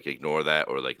like ignore that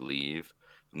or like leave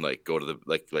and like go to the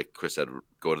like Chris said,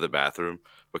 go to the bathroom.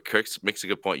 But Kirk makes a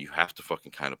good point. You have to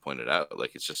fucking kind of point it out.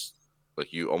 Like it's just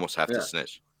like you almost have to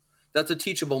snitch. That's a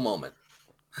teachable moment.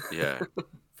 Yeah.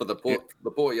 For the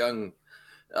poor young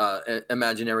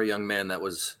imaginary young man that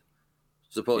was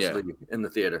supposedly in the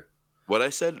theater. What I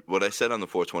said on the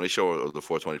 420 show or the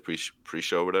 420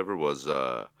 pre-show or whatever was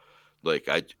like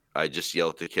I just yell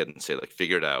at the kid and say like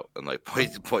figure it out and like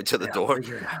point to the door.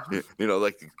 You know,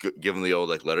 like give him the old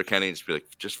like letter Kenny and just be like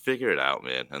just figure it out,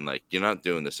 man. And like you're not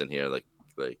doing this in here. Like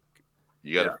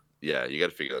you gotta you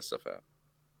gotta figure that stuff out.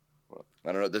 Well,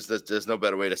 I don't know. There's no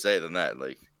better way to say it than that.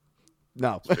 Like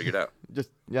no, figure it out.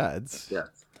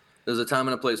 There's a time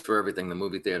and a place for everything. The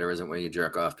movie theater isn't where you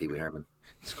jerk off, Pee Wee Herman.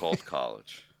 It's called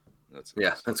college.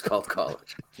 That's called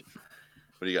college.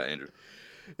 What do you got, Andrew?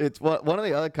 It's one of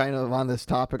the other kind of on this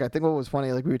topic. I think what was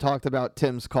funny, like we talked about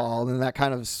Tim's call, and that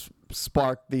kind of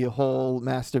sparked the whole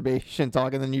masturbation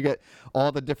talk, and then you get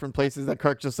all the different places that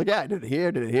Kirk's just like, yeah, I did it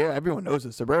here. Everyone knows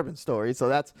the Suburban Story, so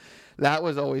that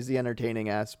was always the entertaining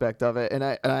aspect of it. And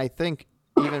I think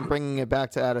even bringing it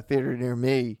back to At a Theater Near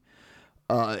Me,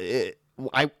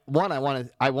 I want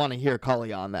to hear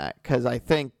Cully on that, because I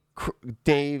think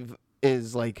Dave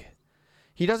is like,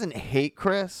 he doesn't hate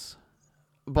Chris,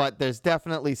 but there's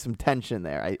definitely some tension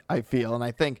there, I feel. And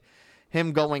I think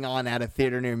him going on At a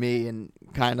Theater Near Me and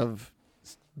kind of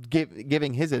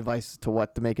giving his advice to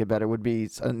what to make it better would be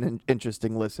an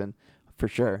interesting listen for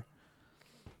sure.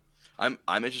 I'm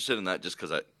interested in that just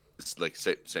because it's like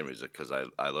same reason, because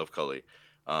I love Cully.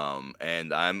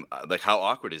 And I'm like, how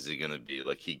awkward is he gonna be?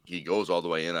 Like he goes all the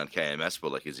way in on KMS,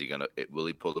 but like, will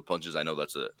he pull the punches? I know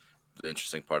that's the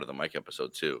interesting part of the Mike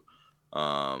episode too.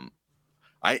 I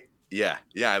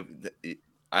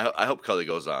hope Cully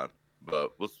goes on,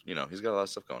 but he's got a lot of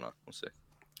stuff going on. We'll see.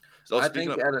 So I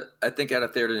think At a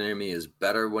Theater Near Me is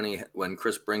better when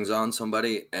Chris brings on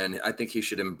somebody, and I think he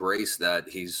should embrace that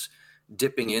he's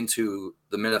dipping into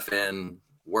the Minifan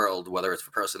world, whether it's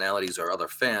for personalities or other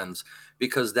fans,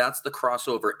 because that's the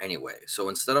crossover anyway. So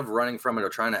instead of running from it or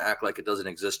trying to act like it doesn't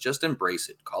exist, just embrace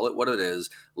it. Call it what it is.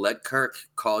 Let Kirk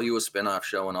call you a spin-off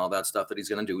show and all that stuff that he's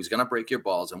going to do. He's going to break your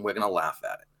balls, and we're going to laugh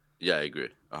at it. Yeah, I agree.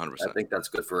 100%. I think that's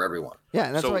good for everyone. Yeah,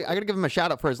 and that's why I got to give him a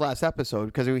shout out for his last episode,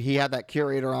 because he had that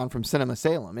curator on from Cinema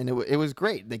Salem, and it was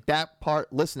great. Like that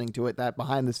part, listening to it, that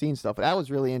behind the scenes stuff, that was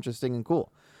really interesting and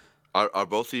cool. Are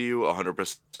both of you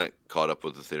 100% caught up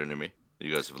with The Theater Near Me?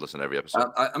 You guys have listened to every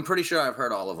episode? I'm pretty sure I've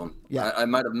heard all of them. Yeah, I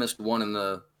might have missed one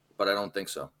but I don't think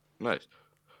so. Nice.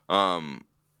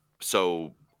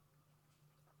 So,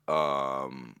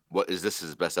 what is this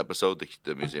his best episode?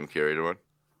 The museum curator one?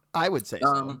 I would say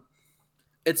so.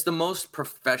 It's the most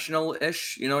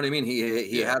professional-ish. You know what I mean?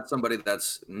 He had somebody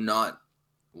that's not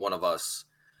one of us,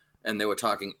 and they were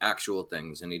talking actual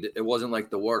things. And it wasn't like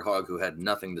the Warthog who had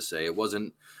nothing to say. It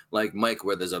wasn't like Mike,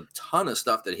 where there's a ton of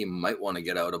stuff that he might want to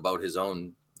get out about his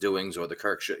own doings or the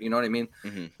Kirk shit. You know what I mean?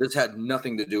 Mm-hmm. This had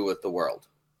nothing to do with the world.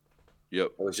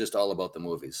 Yep. It was just all about the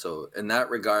movies. So in that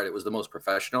regard, it was the most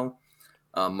professional.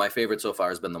 My favorite so far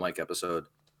has been the Mike episode,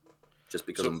 just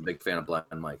because I'm a big fan of Blind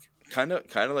Mike. Kind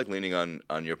of like leaning on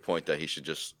your point that he should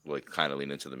just like kind of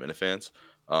lean into the Minifans.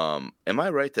 Am I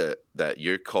right that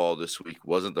your call this week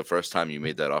wasn't the first time you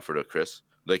made that offer to Chris?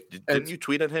 Like, didn't you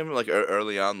tweet at him like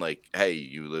early on, like, "Hey,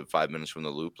 you live 5 minutes from the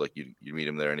loop. Like, you meet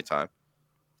him there anytime."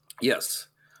 Yes,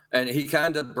 and he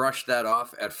kind of brushed that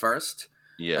off at first.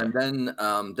 Yeah. And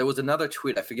then there was another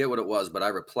tweet. I forget what it was, but I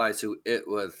replied to it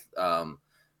with,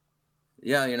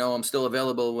 "Yeah, I'm still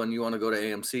available when you want to go to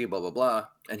AMC." Blah blah blah.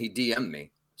 And he DM'd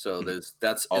me. So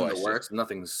that's in the works.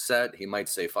 Nothing's set. He might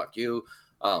say "fuck you,"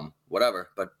 whatever.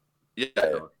 But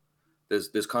Yeah.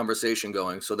 there's conversation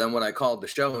going. So then when I called the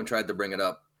show and tried to bring it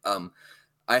up,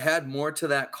 I had more to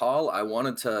that call. I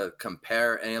wanted to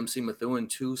compare AMC Methuen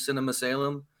to Cinema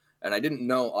Salem, and I didn't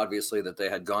know obviously that they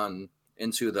had gone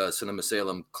into the Cinema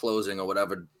Salem closing or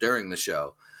whatever during the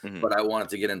show. Mhm. But I wanted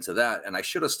to get into that, and I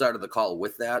should have started the call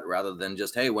with that rather than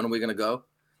just, "Hey, when are we going to go?"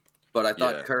 But I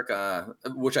thought Yeah. Kirk,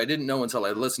 which I didn't know until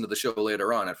I listened to the show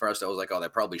later on. At first, I was like, "Oh, they're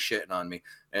probably shitting on me,"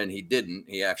 and he didn't.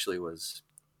 He actually was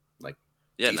like,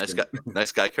 Yeah, nice guy, decent.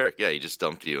 nice guy, Kirk. Yeah, he just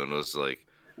dumped you and was like,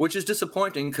 Which is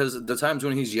disappointing because the times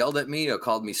when he's yelled at me or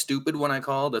called me stupid when I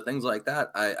called or things like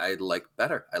that, I like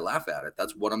better. I laugh at it.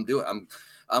 That's what I'm doing.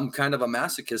 I'm kind of a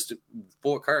masochist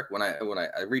for Kirk. When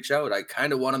I reach out, I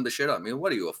kind of want him to shit on me.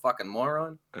 What are you, a fucking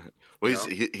moron? well,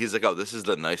 You he's like, "Oh, this is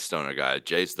the nice stoner guy.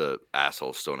 Jay's the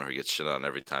asshole stoner who gets shit on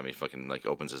every time he fucking like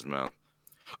opens his mouth."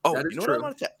 Oh, That is you know what I true.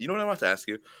 wanted to ask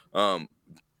you?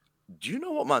 Do you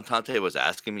know what Montante was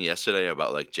asking me yesterday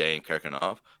about like Jay and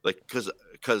Kirkenoff? Like, cause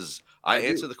I I do.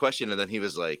 answered the question and then he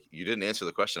was like, "You didn't answer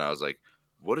the question." I was like,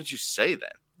 "What did you say then?"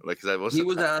 Like, cause I He wasn't.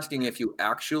 was asking if you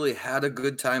actually had a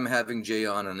good time having Jay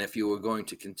on and if you were going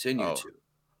to continue Oh. to.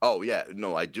 Oh yeah,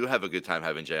 no, I do have a good time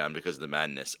having Jay on because of the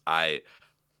madness.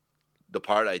 The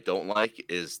part I don't like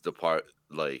is the part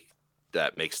like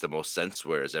that makes the most sense,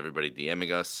 whereas everybody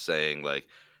DMing us saying like,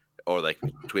 or like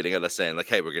tweeting at us saying like,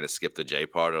 "Hey, we're gonna skip the Jay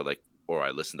part," or like, or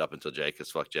I listened up until Jay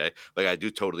because fuck Jay. Like, I do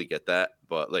totally get that,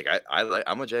 but like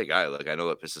I'm a Jay guy. Like, I know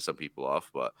that pisses some people off,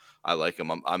 but I like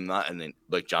him. I'm not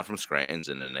like John from Scranton's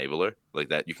an enabler like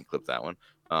that. You can clip that one.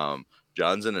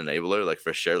 John's an enabler, like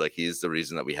for sure. Like, he's the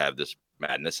reason that we have this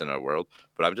madness in our world.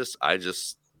 But I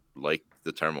just like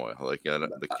the turmoil. Like,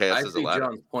 the chaos I is see allowed.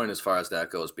 John's point as far as that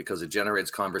goes because it generates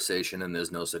conversation and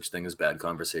there's no such thing as bad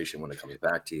conversation when it comes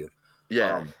back to you.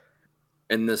 Yeah.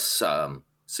 In this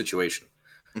situation.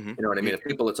 Mhm. You know what I mean? If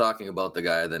people are talking about the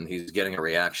guy, then he's getting a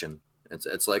reaction.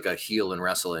 It's like a heel in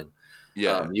wrestling.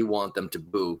 Yeah. You want them to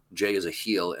boo. Jay is a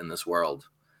heel in this world.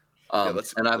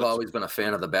 let's- and I've let's- always been a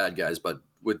fan of the bad guys, but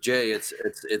with Jay, it's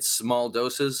small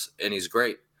doses, and he's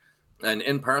great. And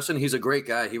in person, he's a great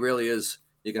guy. He really is.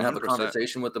 You can have a 100%.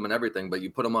 conversation with him and everything, but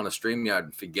you put him on a StreamYard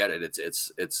and forget it.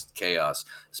 It's chaos.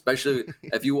 Especially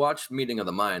if you watch Meeting of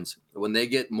the Minds, when they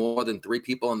get more than 3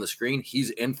 people on the screen,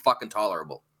 he's in fucking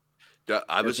tolerable. Yeah,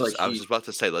 I was It's just like I was just about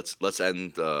to say let's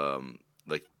end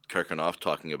like Kirkenoff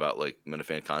talking about like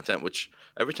Minifan content, which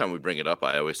every time we bring it up,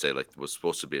 I always say like was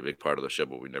supposed to be a big part of the show,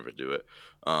 but we never do it.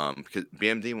 Because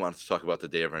BMD wants to talk about the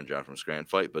Dave and John from Scranton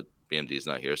fight, but BMD is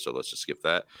not here, so let's just skip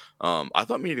that. I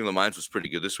thought Meeting the Minds was pretty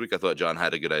good this week. I thought John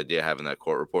had a good idea having that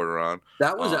court reporter on.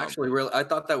 That was actually real. I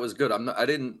thought that was good. I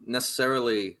didn't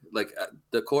necessarily like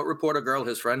the court reporter girl,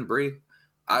 his friend Bree.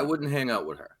 I wouldn't hang out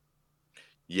with her.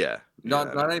 Yeah,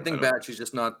 Not I anything don't- bad. She's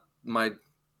just not my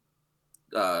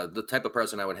the type of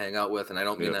person I would hang out with, and I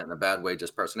don't mean Yeah. that in a bad way,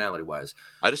 just personality wise.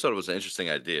 I just thought it was an interesting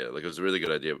idea. Like, it was a really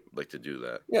good idea, like, to do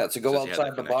that. Yeah, to go Since he had that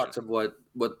outside the box of what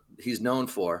he's known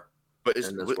for But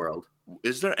in this world.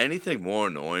 is there anything more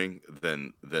annoying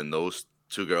than those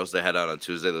 2 girls they had out on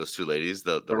Tuesday? Those 2 ladies,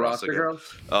 the The roster girls?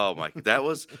 girls. Oh my, that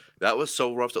was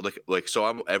so rough. Like so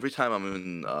I'm every time I'm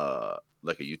in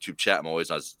like a YouTube chat, I'm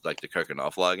always on like the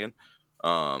Kirkenoff login.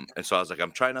 And so I was like,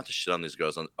 I'm trying not to shit on these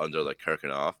girls under like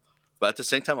Kirkenoff, but at the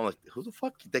same time, I'm like, who the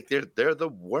fuck? Like, they're the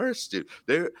worst, dude.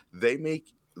 They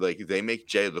make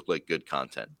Jay look like good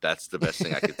content. That's the best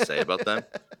thing I could say about them.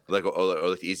 Like, or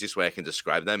like the easiest way I can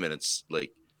describe them, and it's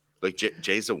like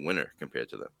Jay's a winner compared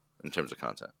to them in terms of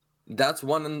content. That's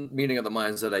one Meeting of the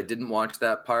Minds that I didn't watch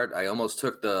that part. I almost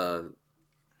took the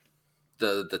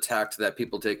tact that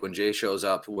people take when Jay shows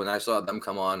up. When I saw them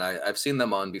come on, I've seen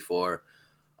them on before.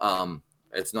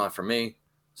 It's not for me,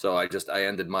 so I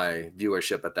ended my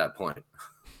viewership at that point.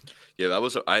 Yeah, that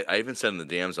was. I even said in the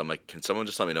DMs, I'm like, can someone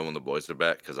just let me know when the boys are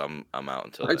back? Because I'm out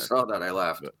until I then. saw that. I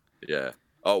laughed. Yeah.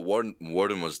 Oh,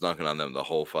 Warden was knocking on them the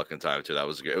whole fucking time too. That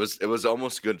was good. It was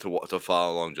almost good to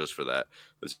follow along just for that.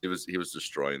 He was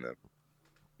destroying them.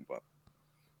 But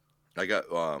I got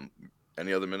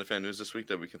any other Minifan news this week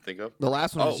that we can think of? The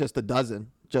last one was just a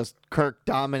dozen. Just Kirk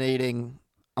dominating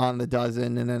on the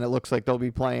dozen, and then it looks like they'll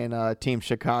be playing Team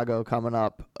Chicago coming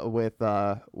up with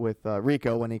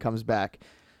Rico when he comes back.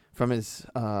 from his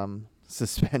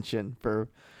suspension for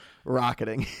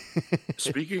rocketing.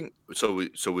 Speaking, so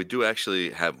we do actually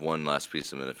have one last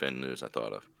piece of Minifan news I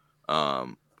thought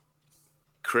of.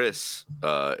 Chris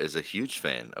is a huge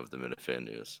fan of the Minifan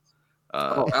news.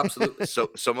 Oh, absolutely.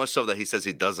 So much so that he says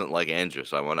he doesn't like Andrew.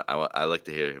 So I like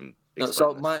to hear him. No,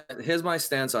 explain so this. here's my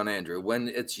stance on Andrew. When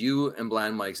it's you and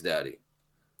Blind Mike's daddy,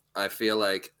 I feel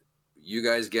like you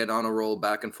guys get on a roll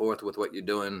back and forth with what you're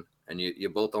doing, and you're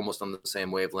both almost on the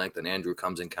same wavelength, and Andrew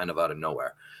comes in kind of out of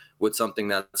nowhere with something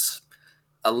that's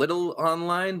a little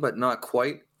online, but not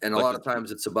quite. And a lot of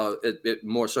times it's about it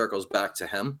more circles back to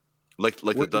him. Like the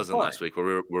Which is dozen fine. last week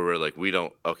where we're like, we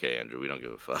don't. Okay, Andrew, we don't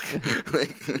give a fuck.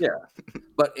 Like, Yeah.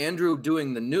 But Andrew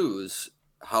doing the news,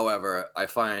 however, I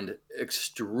find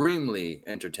extremely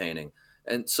entertaining.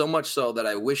 And so much so that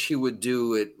I wish he would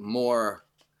do it more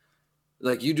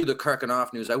like you do the Kirk and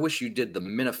Off news. I wish you did the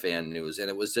Minifan news. And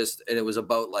it was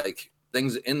about like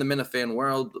things in the Minifan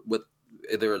world with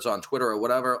either it's on Twitter or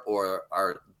whatever,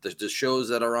 or the shows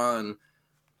that are on,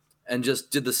 and just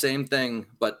did the same thing,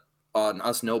 but on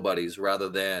Us Nobodies rather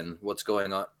than what's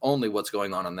going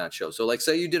on that show. So like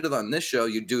say you did it on this show,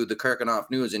 you do the Kirk and Off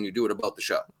news and you do it about the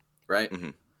show, right? Mm-hmm.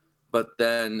 But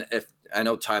then if I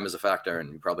know time is a factor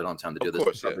and you probably don't have time to do Of this,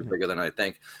 course, it's probably yeah. bigger than I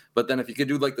think. But then if you could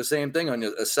do like the same thing on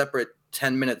a separate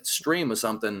 10-minute stream or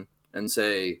something and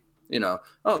say,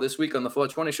 oh, this week on the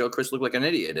 420 show, Chris looked like an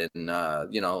idiot. And,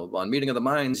 on Meeting of the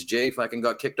Minds, Jay fucking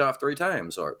got kicked off 3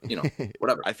 times or,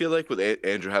 whatever. I feel like with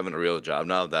Andrew having a real job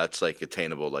now, that's like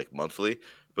attainable like monthly.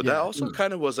 But that also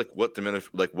kind of was like what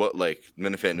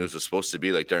Minifan news was supposed to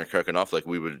be like during Kirk and Off. Like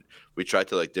we tried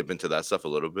to like dip into that stuff a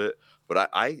little bit, but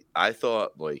I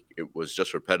thought like it was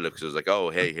just repetitive because it was like, oh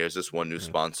hey, here's this one new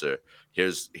sponsor.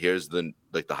 Here's the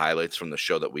like the highlights from the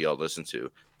show that we all listen to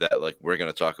that like we're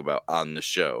gonna talk about on the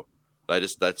show.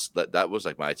 That was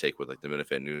like my take with like the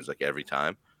Minifan news like every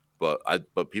time. But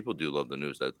people do love the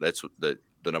news. That's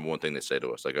the number one thing they say to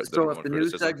us. Like So if the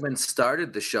news segment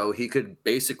started the show, he could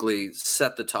basically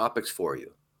set the topics for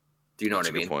you. Do you know what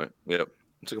I mean? That's a good point. Yep,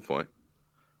 that's a good point.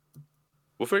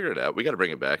 We'll figure it out. We got to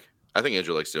bring it back. I think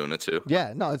Andrew likes doing it too.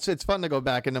 Yeah, no, it's fun to go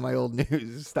back into my old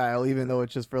news style, even though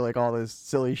it's just for like all this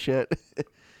silly shit.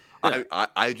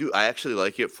 I do. I actually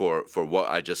like it for what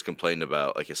I just complained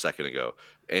about like a second ago.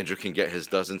 Andrew can get his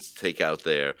dozens take out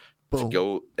there. To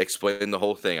go explain the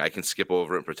whole thing. I can skip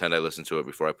over it and pretend I listened to it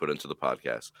before I put it into the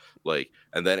podcast. Like,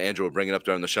 and then Andrew will bring it up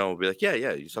during the show and we'll be like,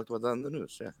 yeah, you talked about that in the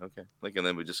news. Yeah, okay. Like, and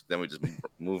then we just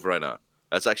move right on.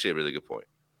 That's actually a really good point.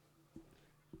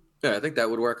 Yeah, I think that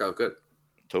would work out good.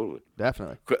 Totally.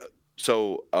 Definitely.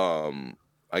 So,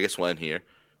 I guess we'll end here.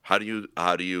 How do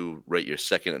you rate your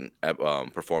second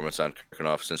performance on Kirk and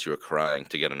Off since you were crying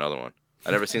to get another one?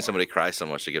 I've never seen somebody cry so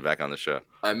much to get back on the show.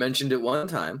 I mentioned it one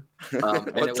time.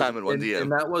 One time in one DM.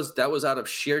 And that was out of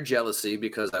sheer jealousy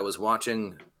because I was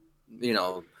watching,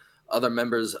 other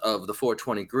members of the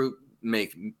 420 group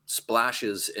make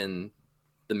splashes in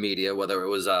the media, whether it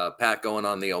was Pat going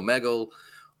on the Omegle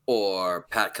or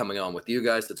Pat coming on with you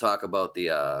guys to talk about the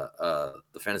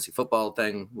fantasy football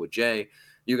thing with Jay.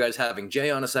 You guys having Jay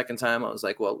on a second time. I was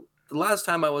like, well, the last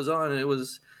time I was on, it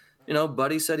was –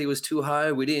 Buddy said he was too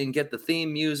high. We didn't get the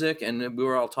theme music, and we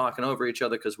were all talking over each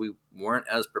other because we weren't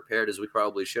as prepared as we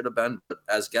probably should have been. But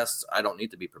as guests, I don't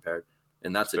need to be prepared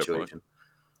in that situation.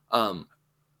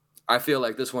 I feel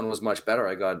like this one was much better.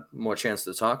 I got more chance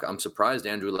to talk. I'm surprised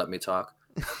Andrew let me talk.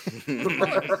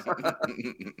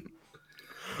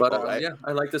 But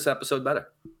I like this episode better.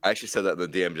 I actually said that in the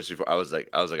DM just before. I was like,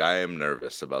 I am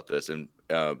nervous about this, and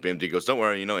BMD goes, "Don't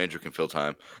worry, Andrew can fill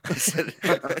time." I said,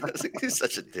 he's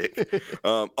such a dick.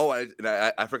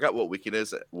 I forgot what week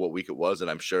it was, and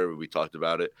I'm sure we talked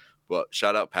about it. But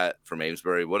shout out Pat from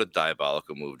Amesbury. What a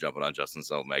diabolical move jumping on Justin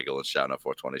Zellmegal and shouting out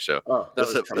 420 show. Oh, that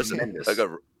was tremendous.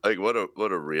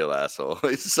 What a real asshole.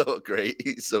 He's so great.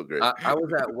 He's so great. I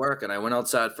was at work and I went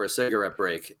outside for a cigarette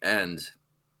break and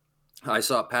I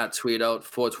saw Pat tweet out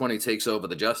 420 takes over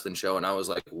the Justin show, and I was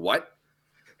like, what?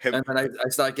 And then I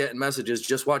start getting messages,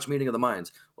 just watch Meeting of the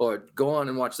Minds, or go on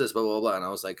and watch this, blah, blah, blah. And I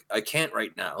was like, I can't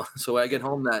right now. So I get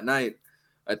home that night,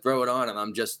 I throw it on, and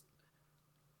I'm just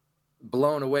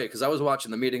blown away because I was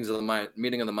watching the Meeting of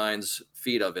the Minds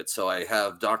feed of it. So I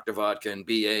have Dr. Vodka and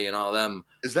BA and all them.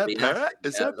 Is that Pat?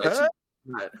 Is that Pat?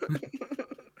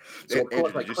 So of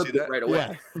course I clipped it right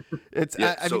away.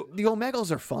 Yeah. I mean, the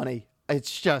Omegals are funny.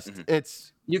 It's just,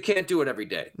 you can't do it every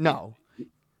day. No,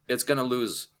 it's going to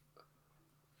lose.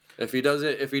 If he does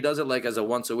it like as a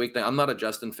once a week thing, I'm not a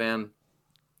Justin fan,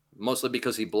 mostly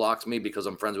because he blocked me because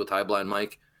I'm friends with High Blind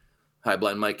Mike. High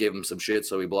Blind Mike gave him some shit,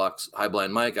 so he blocks High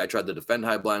Blind Mike. I tried to defend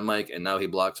High Blind Mike, and now he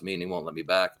blocks me and he won't let me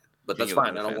back. but that's King of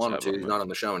fine. I don't OnlyFans want him have to. him, He's man. not on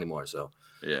the show anymore, so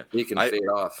Yeah. he can I- fade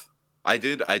off.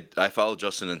 I followed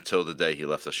Justin until the day he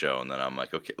left the show, and then I'm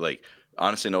like, okay, like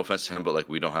honestly, no offense to him, but like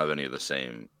we don't have any of the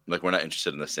same, like we're not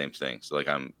interested in the same things. So like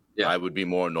I would be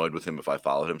more annoyed with him if I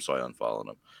followed him, so I unfollowed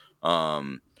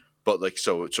him. But like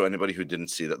so anybody who didn't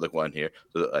see that, look one here.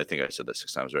 So I think I said that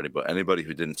 6 times already. But anybody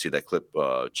who didn't see that clip,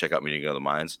 check out Meeting of the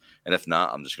Minds. And if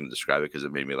not, I'm just gonna describe it because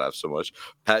it made me laugh so much.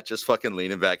 Pat just fucking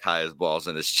leaning back high as balls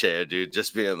in his chair, dude,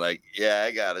 just being like, "Yeah,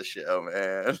 I got a show,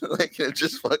 man." Like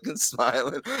just fucking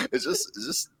smiling. It's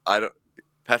just I don't.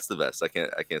 Pat's the best. I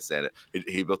can't stand it.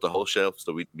 He built the whole shelf,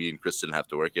 so me and Chris didn't have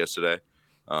to work yesterday.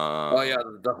 Oh yeah,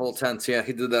 the whole tent. Yeah,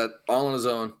 he did that all on his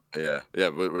own. Yeah.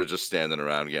 We're just standing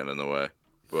around getting in the way.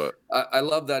 But I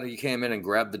love that he came in and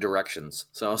grabbed the directions.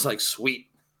 So I was like, sweet.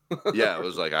 yeah, it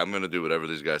was like I'm gonna do whatever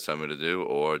these guys tell me to do,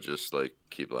 or just like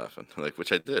keep laughing, like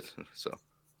which I did. So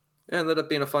It ended up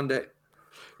being a fun day.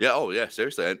 yeah. Oh yeah.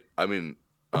 Seriously. I mean,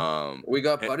 We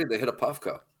got Buddy. They hit a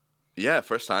Puffco. yeah.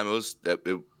 First time it was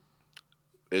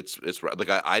it's like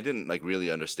I didn't like really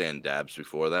understand dabs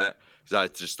before that because I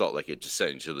just thought like it just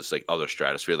sent into this like other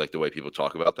stratosphere, like the way people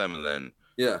talk about them, and then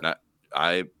Yeah.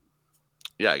 I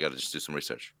got to just do some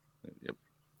research. Yep.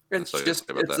 It's That's all I gotta just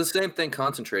say about it's that. the same thing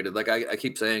concentrated. Like I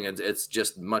keep saying, it's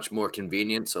just much more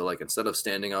convenient. So like instead of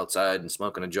standing outside and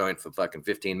smoking a joint for fucking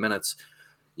 15 minutes,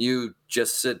 you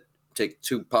just sit, take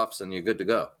 2 puffs, and you're good to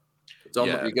go. It's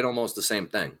almost Yeah. you get almost the same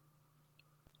thing.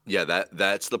 Yeah,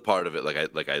 that's the part of it. I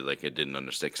didn't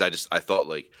understand because I thought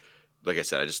like I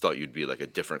said, I just thought you'd be like a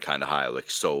different kind of high,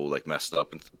 like so like messed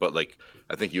up. But like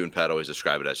I think you and Pat always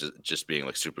describe it as just being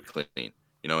like super clean,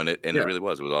 you know, and it Yeah. really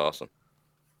was. It was awesome.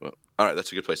 Well, all right,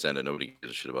 that's a good place to end it. Nobody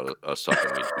gives a shit about us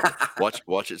talking.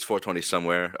 Watch It's 420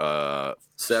 somewhere.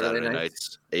 Saturday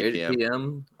nights, 8 p.m. 8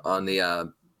 p.m. on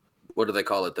the what do they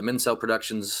call it? The Mincel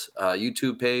Productions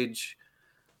YouTube page.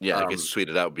 Yeah, it gets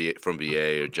tweeted out from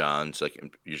BA or John's. Like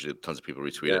usually, tons of people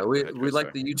retweet Yeah, it. we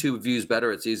like the YouTube views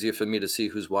better. It's easier for me to see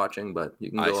who's watching, but you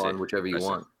can I go see. on whichever you I see.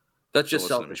 want. That's just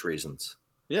listen to me. selfish reasons.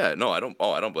 Yeah, no, I don't.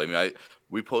 Oh, I don't blame you. I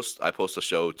post a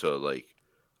show to like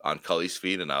on Cully's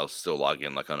feed, and I'll still log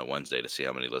in like on a Wednesday to see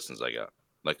how many listens I got.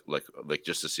 Like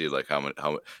just to see like how.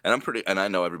 And I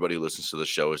know everybody who listens to the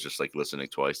show is just like listening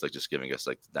twice, like just giving us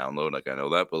like the download. Like I know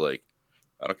that, but like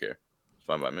I don't care. It's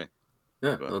fine by me.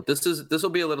 Yeah, But- well, this will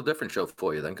be a little different show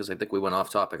for you then, because I think we went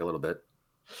off topic a little bit.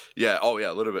 Yeah. Oh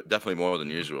yeah, a little bit, definitely more than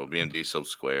usual. BMD so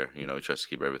square. You know, he tries to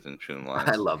keep everything between the lines.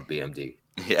 I love BMD.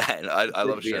 Yeah, and I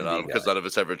love Big shitting on him BMD because guy. none of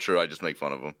it's ever true. I just make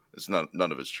fun of him. It's none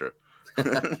of it's true.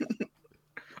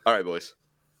 All right, boys.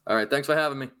 All right, thanks for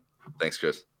having me. Thanks,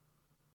 Chris.